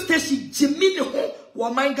 radio station, Jimmy home. Wa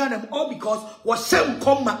my Ghana all because was same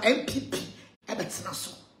come my MPP ebetina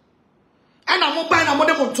so and I'm mobile na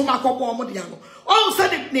modem to my couple modiano all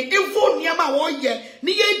said the info near my 1 year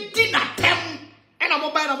ni ye dinner tem and I'm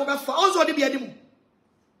mobile na mobile for also the be adimu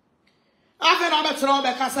after na betra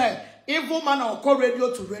be ka say info man or call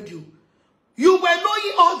radio to radio you were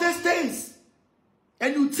knowing all these things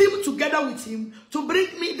and you team together with him to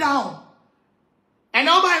bring me down and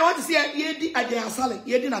now I want to see ye di adesale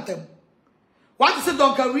ye dinner tem. What to say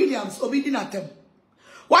Duncan Williams, Obi Dinatem?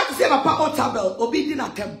 What to say Papa Otabel, Obi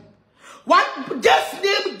Dinatem? What just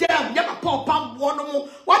name them? Never pop pam one more.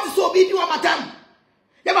 What is Obi Dinatem?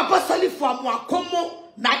 Never personally from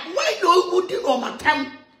Wakomo, not why no good in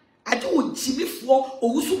Omatem. I do Jimmy for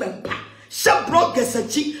Owusu Bempah. Shabro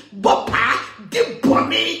Gesachi, Bopa, Deep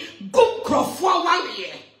Bonnie, Good Crawford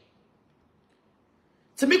warrior.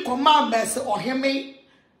 To me, command Messer or him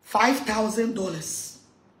 $5,000.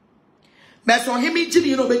 But on him,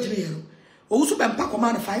 Jimmy, no better. Owusu Bempah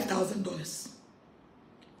command $5,000.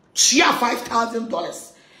 Chia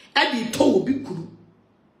 $5,000. And he told big crew.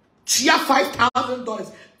 Chia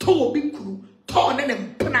 $5,000. Told big crew. Torn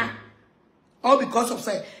and pena. All because of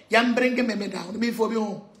say, Yam bringing me down. Me for me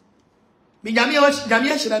home. Me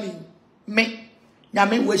Yamia should have been. Me.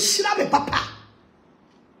 Yami was shirabe papa.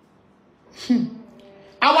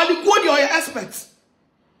 Awali go your experts.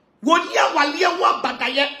 Wonia walia wa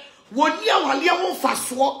badaye. Wonia walia wa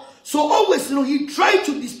faswo. So always, you know, he tried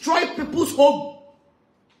to destroy people's home.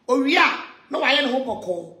 Oh yeah, no I ain't home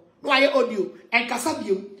call. No I audio and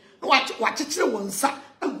kasabio. No what chichire one sa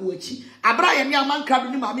aguachi. Abraham ya man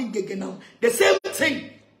crab ni mami gege now. The same thing.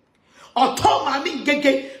 Or Tom mami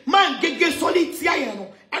gege man gege solitia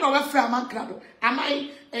no. And our friend man crab. Am I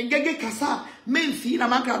and gege kasa men fi na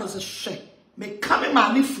man crab se she. Me come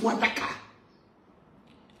mami fuadaka.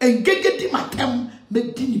 And gege di matem me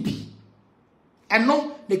dinibi. And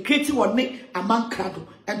no, the creative one make a man crado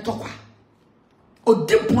and tokwa. O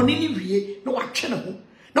dip one in the no, I channel,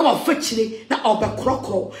 no, I fetch it, now I'll be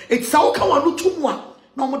crocro. It's our kawalu to one,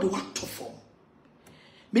 no more the what to form.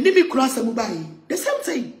 Minimi cross a mobile, the same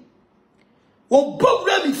thing. O Bob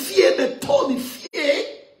Rammy fear the Tommy fear.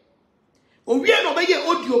 O we are no way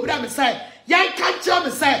audio Bram side, yan can't jump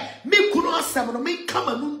aside, me could not summon me come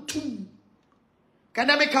a noon tomb.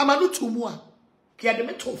 Can I make a manu to more? Get the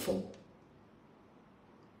metal form.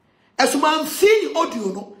 As man see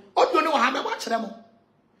audio no how me watch them.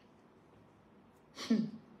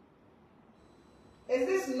 Is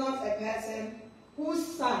this not a person whose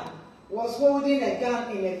son was holding a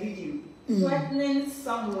gun in a video, threatening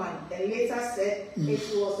someone, and later said it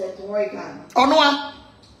was a toy gun? Oh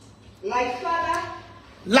no, like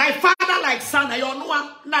father, like son. I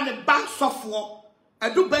know na the back software.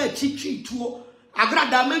 I do buy chichi to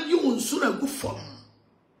Agradaa make you unsuna good form.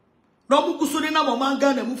 No mukusuri na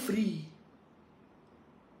momanga na mu free.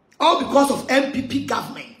 All because of MPP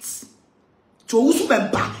governments. To Owusu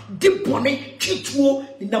Bempah deep bone chituo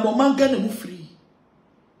na momanga na mu free.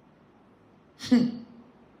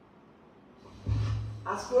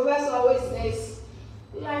 As Proverbs always says,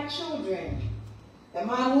 like children, the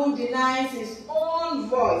man who denies his own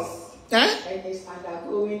voice and is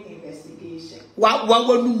undergoing investigation. Wa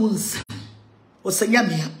no munsa. Osenya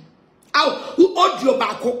mia. Aw, who audio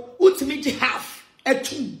bako, ultimate half, a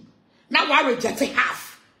two. Now I reject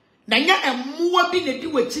half. Nanya and more be the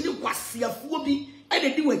do a chili quasia phobi, and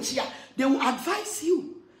they do a chia. They will advise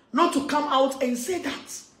you not to come out and say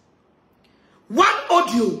that. One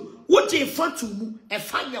audio, what you fun to move and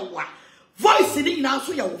find your one voice in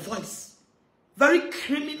answer your voice. Very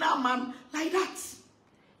criminal man like that.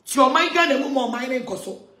 To your mind, and more mine and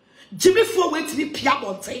coso. Jimmy for wait to be Pia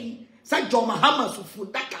Bontain. Say John Mahama so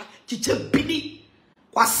Fundaka, Chiche Bini.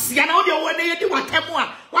 Was Yana the one day,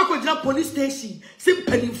 whatever. What could the police station?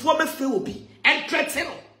 Simply inform a Philby and threaten.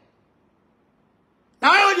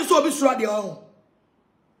 Now I want you to be sure the own.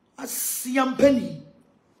 I see a penny.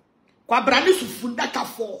 Quabrani so Fundaka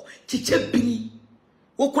for Chiche Bini.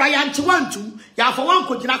 O cry anti one to ya for one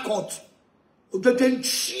could not court. O the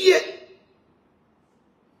cheer.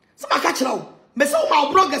 So I catch now. Meso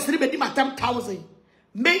my bloggers read my 10,000.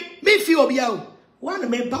 Me feel be out.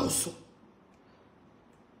 One me Bawumia.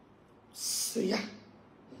 So yeah.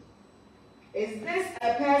 Is this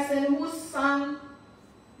a person whose son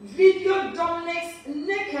video dominates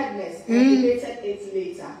nakedness and deleted it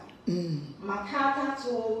later? MacArthur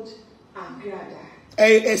told Agradaa.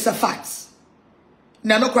 It's a fact.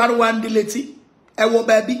 Nano crowd one delete. Ewo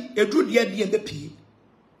baby, a drew dear BP.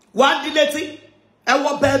 One delete.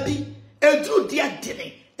 Ewo baby, a drew dear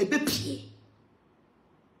dinner, a BP.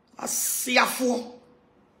 I see a fool.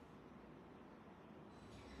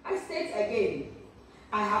 I state again,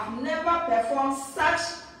 I have never performed such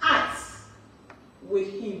acts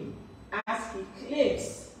with him as he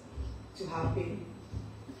claims to have been.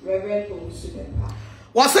 Reverend Owusu Bempah.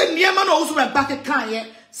 Was it near man Owusu Bempah can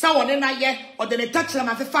someone in a year or the touch them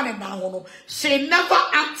as a fan now? She never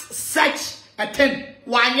asked such a thing.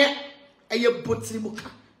 Why yet a year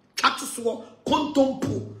butimuka, Katuswo,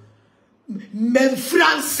 Kontompu. Men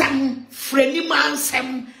Fransam, Frenny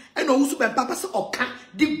Mansam, and Owusu Bempah say oka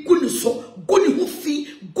di guni so guni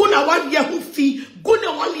hufi guna walia hufi guna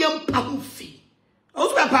walia mpa hufi.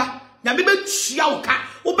 Owusu Bempah na me be chia oka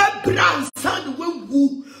wo be bransan we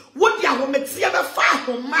wu wo dia wo metia be fa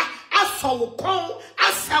homa aso wo kon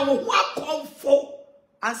asa wo ho akonfo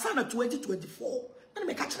ansa na 2024 na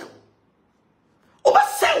me ka kire wo be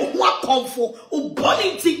se wo ho akonfo o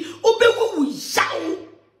boniti o be wu yawo.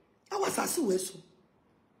 I was asking Wesu.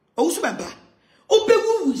 Owusu Bempah.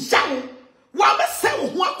 Obewu yawo. Wa be se wo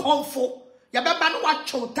ho akonfo. Ya be ba no wa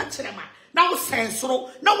cho tachere ma. Na wo sensoro,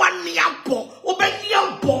 na wa niabo, obe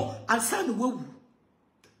niabo ansa no wewu.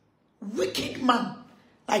 Wicked man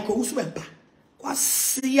like Owusu Bempah.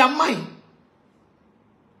 Kwasi amai.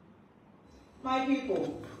 My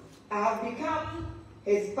people, I have become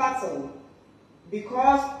his battle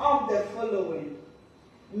because of the following.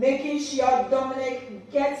 Making sure Dominic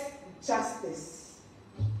gets justice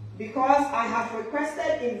because I have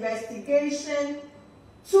requested investigation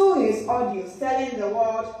to his audience telling the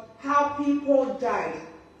world how people died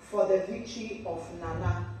for the victory of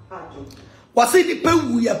Nana Addo. Was it the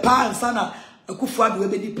pen we are parents and a Kufa do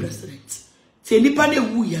be president? Say nipa de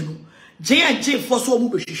wu ye no. GNG for so mu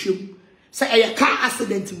behwehwem. Say a car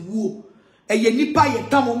accident wu. E ye nipa ye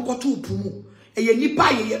tam om koto pumu. E ye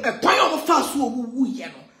nipa ye kwan om fa so wu ye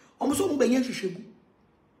no. Om so mu benye hwehwem.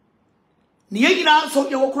 Ni ye nyina so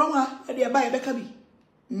ye wo krom ha e de ba ye beka bi.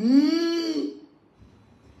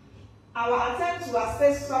 Our attempt to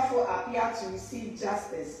assist Suffolk appear to receive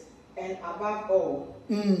justice, and above all,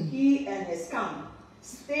 he and his camp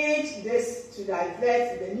staged this to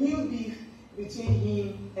divert the new beef between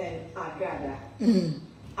him and Agradaa.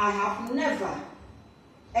 I have never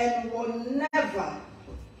and will never,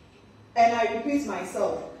 and I repeat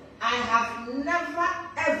myself, I have never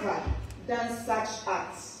ever done such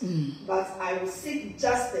acts, but I will seek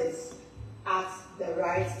justice at the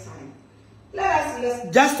right time. Let us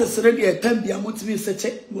listen. Justice ready a time be among me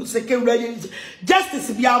second ready.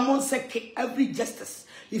 Justice be among second every justice.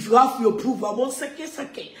 If you have your proof, I won't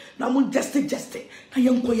second. Now I'm justice. I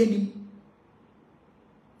am going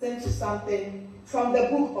to something from the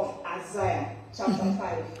book of Isaiah, chapter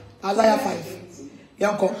 5. Isaiah 5.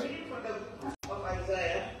 Yeah, reading from the book of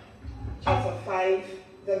Isaiah, chapter 5,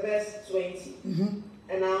 the verse 20.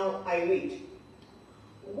 And now I read.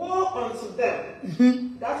 Woe unto them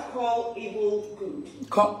that call evil good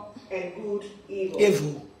and good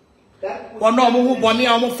evil. That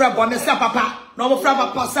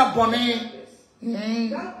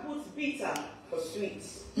puts bitter for sweet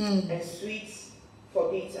and sweet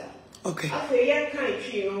for bitter. Okay. After year kind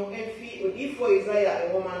tree, no, and feed with you for Isaiah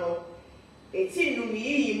and woman. It's in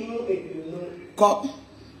me, you know,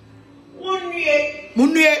 one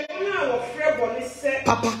year, now of Fred Bonnet said,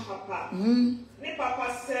 Papa. Ne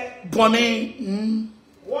papa said, Bonnet.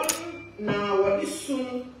 One now what is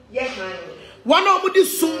soon, ye hang. One of the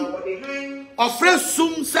soon, what they hang, or fresh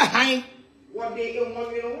soon say hang. What they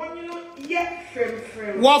one, you know, yet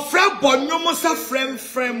frame. What Fred Bonnet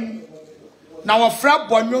frame. Now a Fred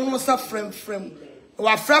Bonnet frame.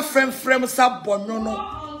 What Fred frame sub Bonnet.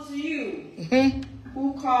 Woe unto you,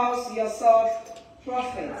 who calls yourself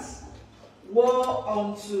prophets. Woe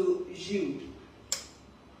unto you.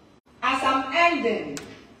 As I'm ending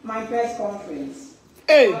my press conference,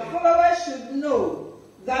 our followers should know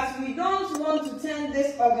that we don't want to turn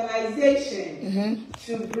this organization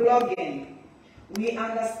to blogging. We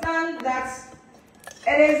understand that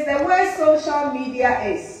it is the way social media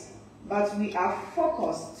is, but we are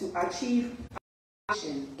focused to achieve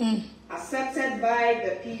action accepted by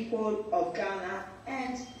the people of Ghana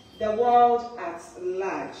and the world at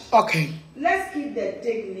large. Okay. Let's keep the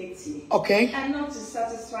dignity. Okay. And not to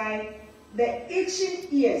satisfy the itching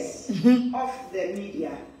ears of the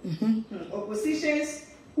media. Oppositions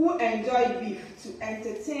who enjoy beef to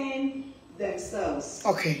entertain themselves.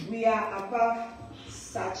 Okay. We are above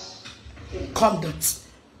such conduct.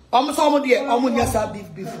 Almost all of the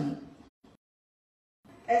almost beef.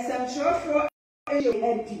 As I'm sure for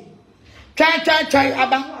empty. Try,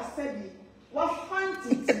 Abba. What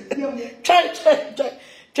fancy?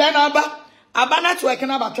 Try, Abba. Abba, not working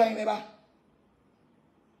about trying, Abba.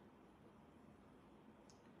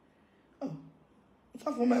 Oh, if I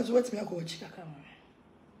want to wait me, I go check.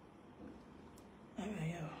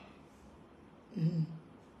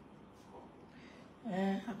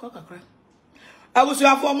 I cook a crack. I was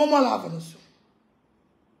your for Mama Lavanus.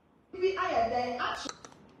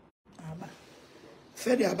 Abba.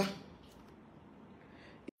 Fedi Abba.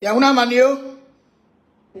 Yauna Manio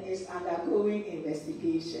is undergoing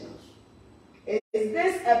investigation. Is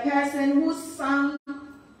this a person whose son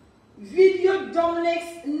video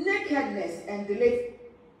dominates nakedness and delays?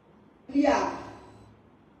 Yeah.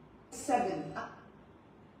 7.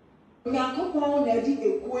 Nyankopon na di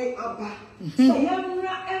ekwe aba.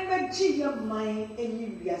 Sayamra embeji ya man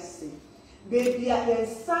eni wiase. Baby ya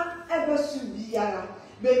yensa ebesu biara.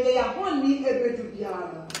 Baby ya honi ebedu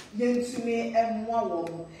biara. Yentumi emwa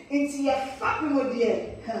wo. Nti ye fa mo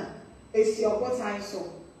de esi obotan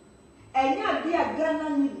so. Enya de a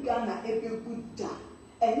Ghana ni Ghana ebegu da.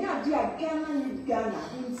 Enya de a Ghana ni Ghana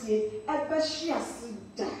nti ebehia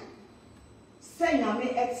sida. Senyame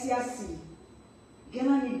etiasi.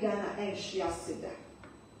 Ghana ni Ghana ehia sida.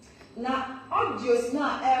 Na audios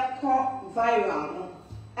na eko viral no.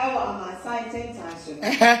 Ewo amasan 10 times no.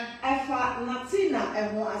 Efa natina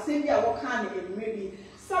eho asem bia wo kan emre bi.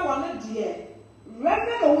 Sa wona de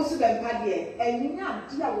Reverend Owusu Bempah de enya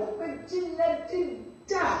de a wo pejina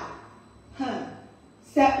da.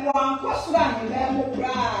 Se wan kosura ni be mo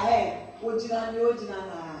kra ojina na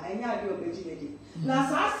enya de obejinedi na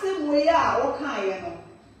sa asem we a wo kan ye no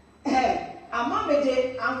ama meje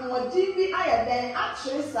anwodi bi aye den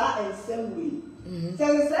akire sa ensem we se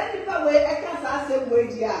ni pa we e ka sa asem we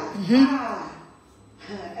di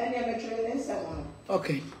ene me training ensem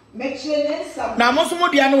okay me training ensem na mo so mo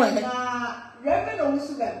dia no na Reverend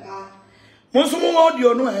Owusu Bempah mo so mo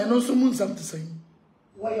audio no no so mo nsam to say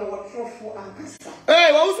where you were truffle and casta.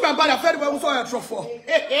 Hey, what was my bad? I felt we saw a truffle.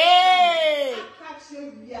 Hey,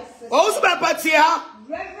 what was my bad here?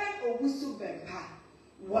 Reverend Owusu Bempah,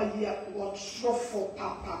 where you were truffle,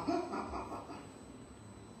 papa.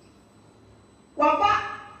 Waba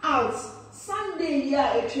out Sunday year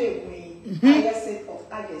a trade way. I said of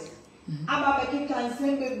August. Ababeki can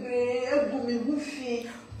send baby a booming woofy.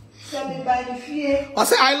 I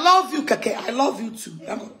say I love you, Kake. I love you too.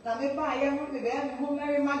 I don't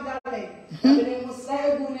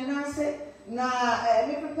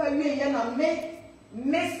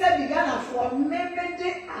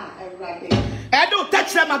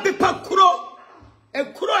touch them. I be pakuro. A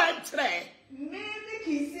kuro entre.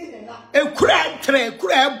 A kuro entre.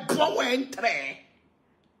 Kuro blow entre.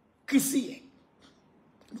 Kissy.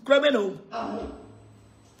 Criminal.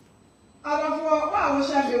 I don't know why we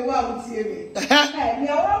shall be well with you. We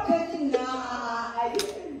are all taking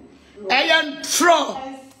I am true.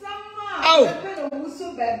 And somehow, Owusu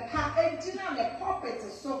Bempah edging on the puppet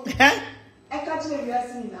so. I catch the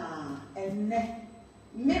dressing now, and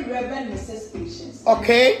me Reverend Mrs. Patience.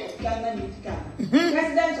 Okay. Of Ghana,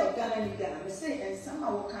 President of Ghana, Ghana. Me say, and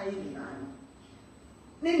somehow what can you now?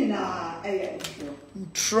 Nina, I am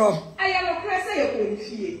true. I am a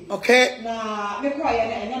crazy. Okay. Na me call ye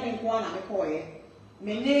na enya me nko na me call ye.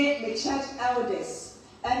 Me ne me church elders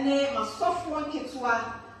ene ma sofo nketwa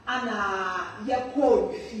ana ye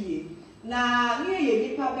call fie. Na me ye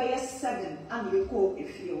nipa be ye 7 ana ye call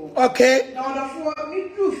fie ho. Okay. Na odofo me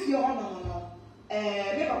du fie ho no.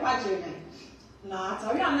 Me papa jeme. Na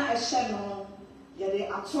tawi ana ehye no ye de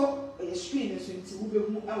ato ye screen so nti wo be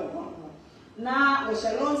hu e wo ho. Na we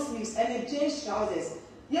shall long sleeves and change trousers.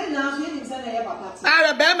 Yeah, now you need to say na papa.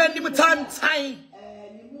 I remember the time.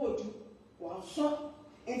 Ni modu. One so.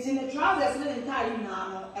 It's in the trousers na entire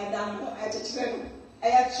na e dan ho e chechire. E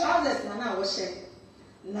trousers na wo she.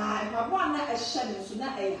 Na papa na e she so na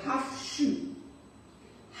a half shoe.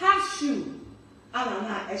 Half shoe. Ana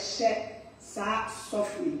na e she sa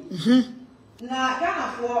softly. Na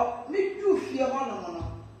Ghana for me do fear ho no.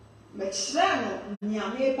 That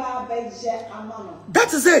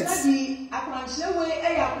is it.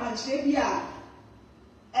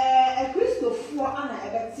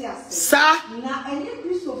 Sir.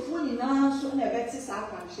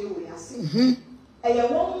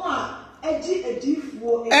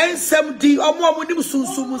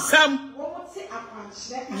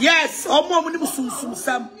 Yes,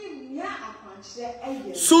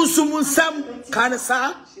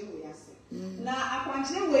 na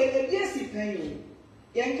akwanche we ebiesi panyo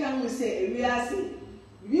yenka hu se ewiase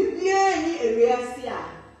bibie ni ewiase a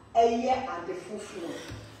eye adefofo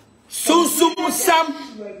susum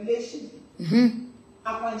revelation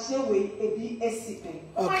akwanche we ebi esipen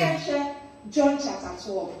okay John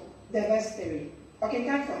chapter 12 the verse 3 okay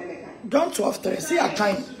can for the kind John 12:3 see a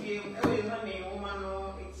time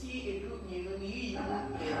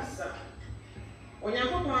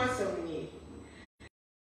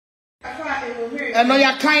and no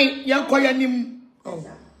ya kind yan kwaya nim oh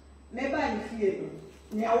me ba ni fie no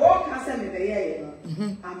ne awo ka se me be ye no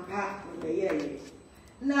ampa me be ye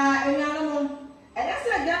na enano mo enya se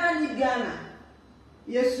Ghana ni Ghana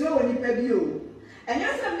yesuo woni pa bi o enya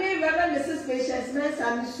se me Reverend Mrs. Patience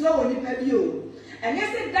Mensa mi suo woni pa bi o enya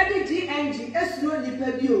se Daddy GNG esuo ni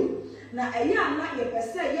pa bi o na eya na ye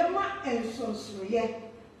pese ye ma ensonso ye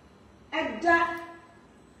eda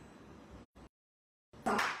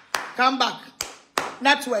come back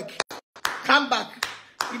network come back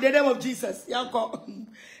in the name of Jesus yanko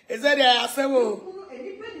is there I say wo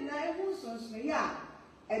enipa ni na ehu nsonso ya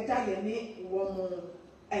eda ye ni wo mo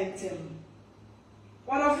entem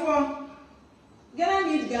wonderful Ghana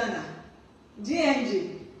need Ghana GNG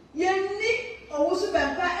ye ni Owusu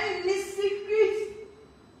Bempah any secret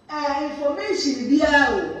information bia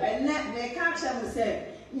o ene me ka tell me say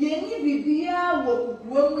ye ni bibia wo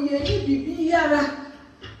kukuo mu ye ni bibia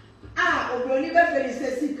obroni be fe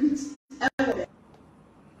say secret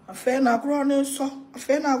afa na agro ne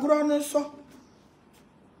so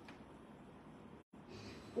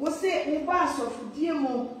wo say we ba asofudie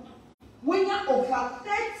mo wenya over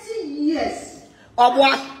 30 years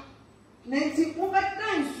obwa nanti wo be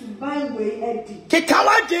kan suban we edi ke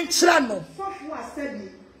kawa den kira no sofo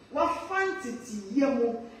sabi wa fantiti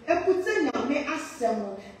yemo epute nyame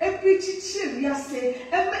asemo eprichichi wiase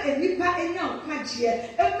ema enipa enya nkwaje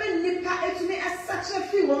ema nipa etumi asache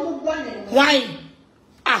fi wo mo bone. Why?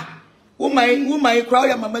 Woman crowd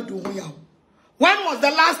ya mama do ho ya. When was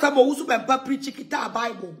the last time Owusu Bempah preach kita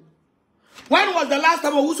Bible? When was the last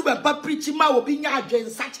time Owusu Bempah preach ma obi nya adwen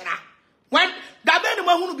sachera? When that be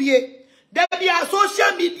no hunu biye. There be a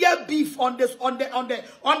social media beef on the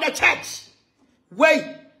church. Wait,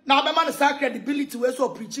 now the man say credibility we so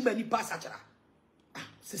preaching many pastor.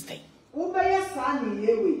 Sister. Wo be ya sa ni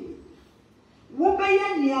yewe. Wo be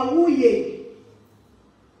ya ni awuye.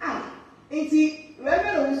 Enti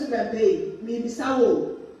Reverend Owusu Bempah mi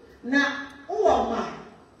bisawo na wo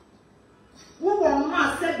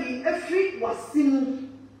ma se bi efri wasimu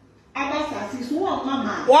abasasi so wo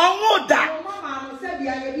mama. Wo da.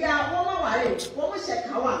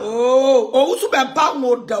 Oh, Owusu Bempah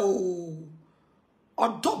woda o.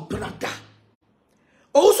 Odo brada.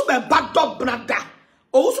 Owusu Bempah do brada.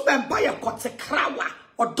 Owusu Bempah ye kote krawa.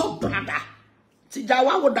 Odo brada. Ti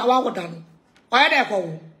jawa woda no. Oya de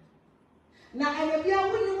ko. Na enebia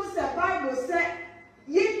woni wo se Bible se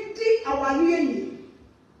yindi awale ni.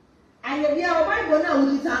 Enebia Bible na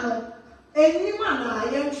wudita no. Enima na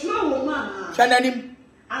ye ntro wo ma na. Chananim.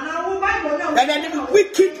 And our Bible now. Shananim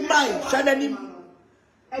wicked mind. Shananim.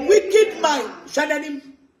 Wicked mind. Shananim.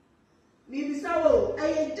 Maybe so.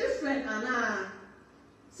 I different Anna.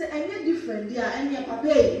 Say any different there. Any papa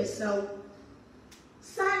yourself.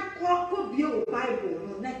 Sign could be your Bible.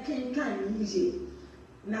 No, that can easy.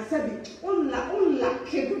 Na sabi ulla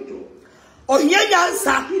kebuto. Oh yeah,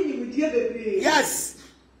 answer. Yes.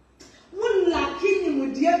 Ulla kini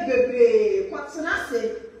mudie bebre. What's na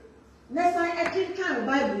say? Next I can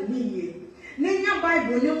Bible ni Nenya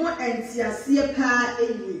Bible ni mo entiasie pa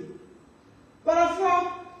eyi. But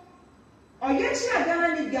for oyechi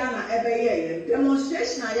agana ni Ghana ebeye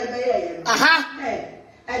demonstration ayebeye.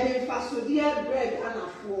 Eden fasodie bread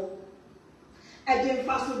anafo. Eden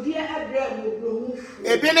fasodie bread mo blomufu.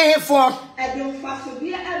 Ebi ne hefo. Eden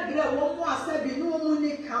fasodie bread wo mo asabi no mo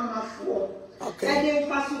ni kamafo. Okay. Eden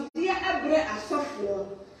fasodie bread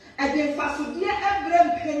asofo. Eden fasodie ebrem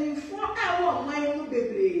penifo awo man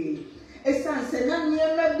bebre esanse na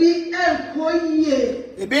niema bi enkoyie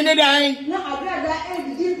ebi ne dan na Agradaa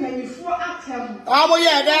edidi penifo atem amo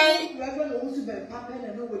ye dan Reverend Owusu Bempah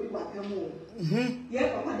na no wodi watem o ye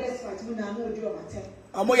papa despite mu na no wodi watem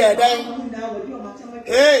amo ye dan na wodi watem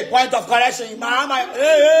hey point of correction mama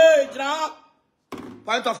hey jina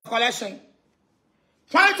point of correction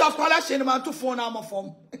man to phone am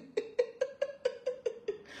form.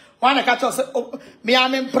 One I catch us, me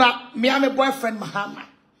am boyfriend Mahama,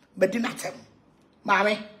 but did not tell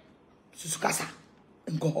Mammy, Susukasa,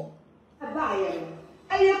 and go. And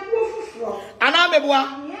I'm a boy,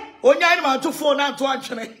 only I'm to phone out to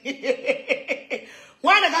answer me.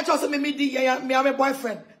 One I catch us, me am a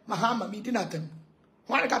boyfriend Mahama, me did not tell.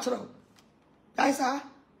 One I catch her. Guys, sir.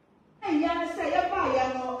 And we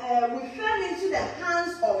fell into the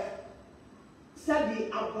hands of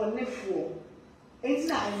Sabi Abonefo.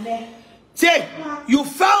 Say, you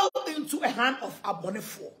fell into a hand of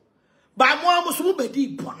Abonefo. But more must be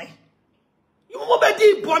bonny. You will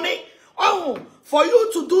be bonny. Oh, for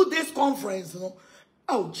you to do this conference, no?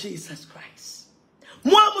 Oh, Jesus Christ.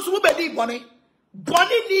 More must be bonny.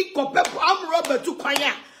 Bonny need copy. I'm Robert to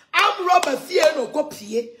Kaya. I'm Robert Fear no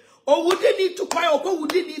copy. Or would they need to cry or go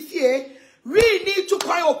would they need fear? We need to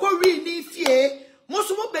cry or go we need fear.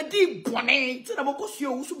 Most be bonny. To the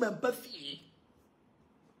Mokosio Owusu Bempah fear.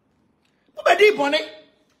 Be bonny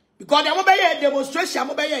because there will be a demonstration.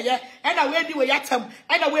 And I will do yatem.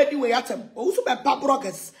 And I will do yatem. Owusu Bempah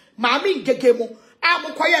bloggers. Mami gegemo.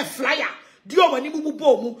 I'm quiet flyer. Dio wani mu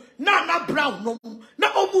bomu. Na brown no.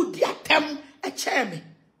 Na omu diatem a chairman.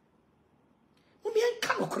 Mumi en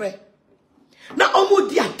kanokre. Na omu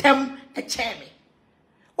diatem a chairman.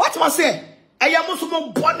 What must say? I am also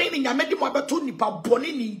more bonny in your medical opportunity, but bonny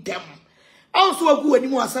in them. Also, a good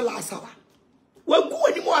anymore as a last hour. Well,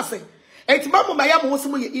 good anymore say. It's Mamma Mayam was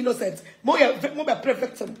more innocent, more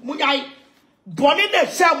perfect, Muyai. Bonnie the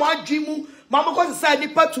share one dream, Mamma was a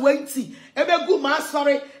nipper 20. Every good man,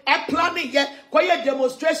 sorry, a planning yet, quiet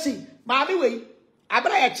demonstration. Mammy, way, I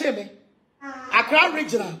better a chimney. I can't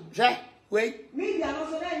original, wait. Me, I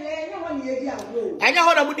know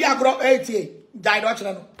how to be a grow 80, died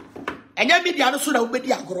watching. And yet, me, the sooner will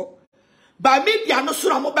be a grow. By me, the other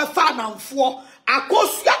sooner will be found on 4. I go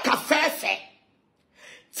see a cafe.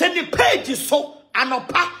 Send the page so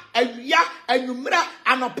anopa awia anumra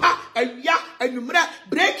anopa awia anumra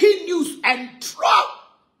breaking news and drop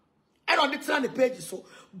and on the page so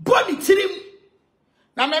body trim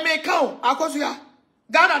Na me make count akosia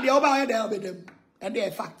Ghana the oba there be them and they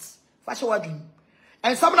facts fashion wadwin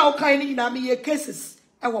and some now kind na me cases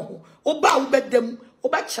e wo ho oba wo be dem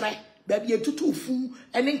oba kire ba bi etutu fu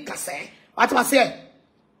ene nkase what I say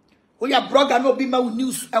we are blogger no be ma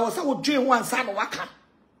news e was say wo dwen ho ansa no waka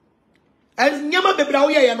and nyama bebra wo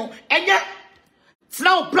ye no enye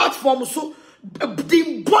now platform so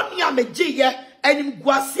dimbonia meje ye enim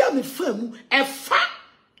guasia me famu e fa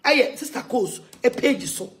aye sister cause a page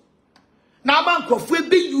so na man crofo e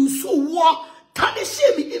be use wo tade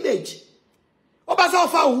share me image obasa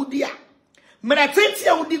ofa wudi a mretenti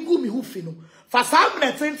a wudi gu mi hu fi no fa sa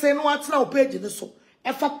mretenti no atena o page ne so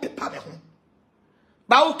e fa pepa me ho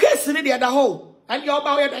ba o case ne de da ho and your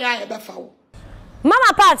ba we da ya e be fa wo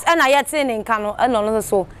Mama Pat and I yet in Kano and on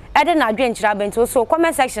so I did not drink rabento so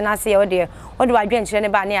comment section I say oh dear what do I drink any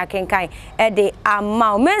ba near kenkai e de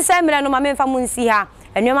amount men say me no ma men fa mun si ha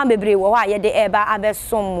enwema bebre wo ha ye de eba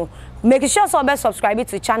abesom make sure so be subscribe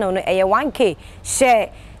to channel no 1k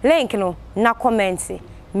share link no na comment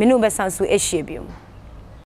me no be sanso ehie biom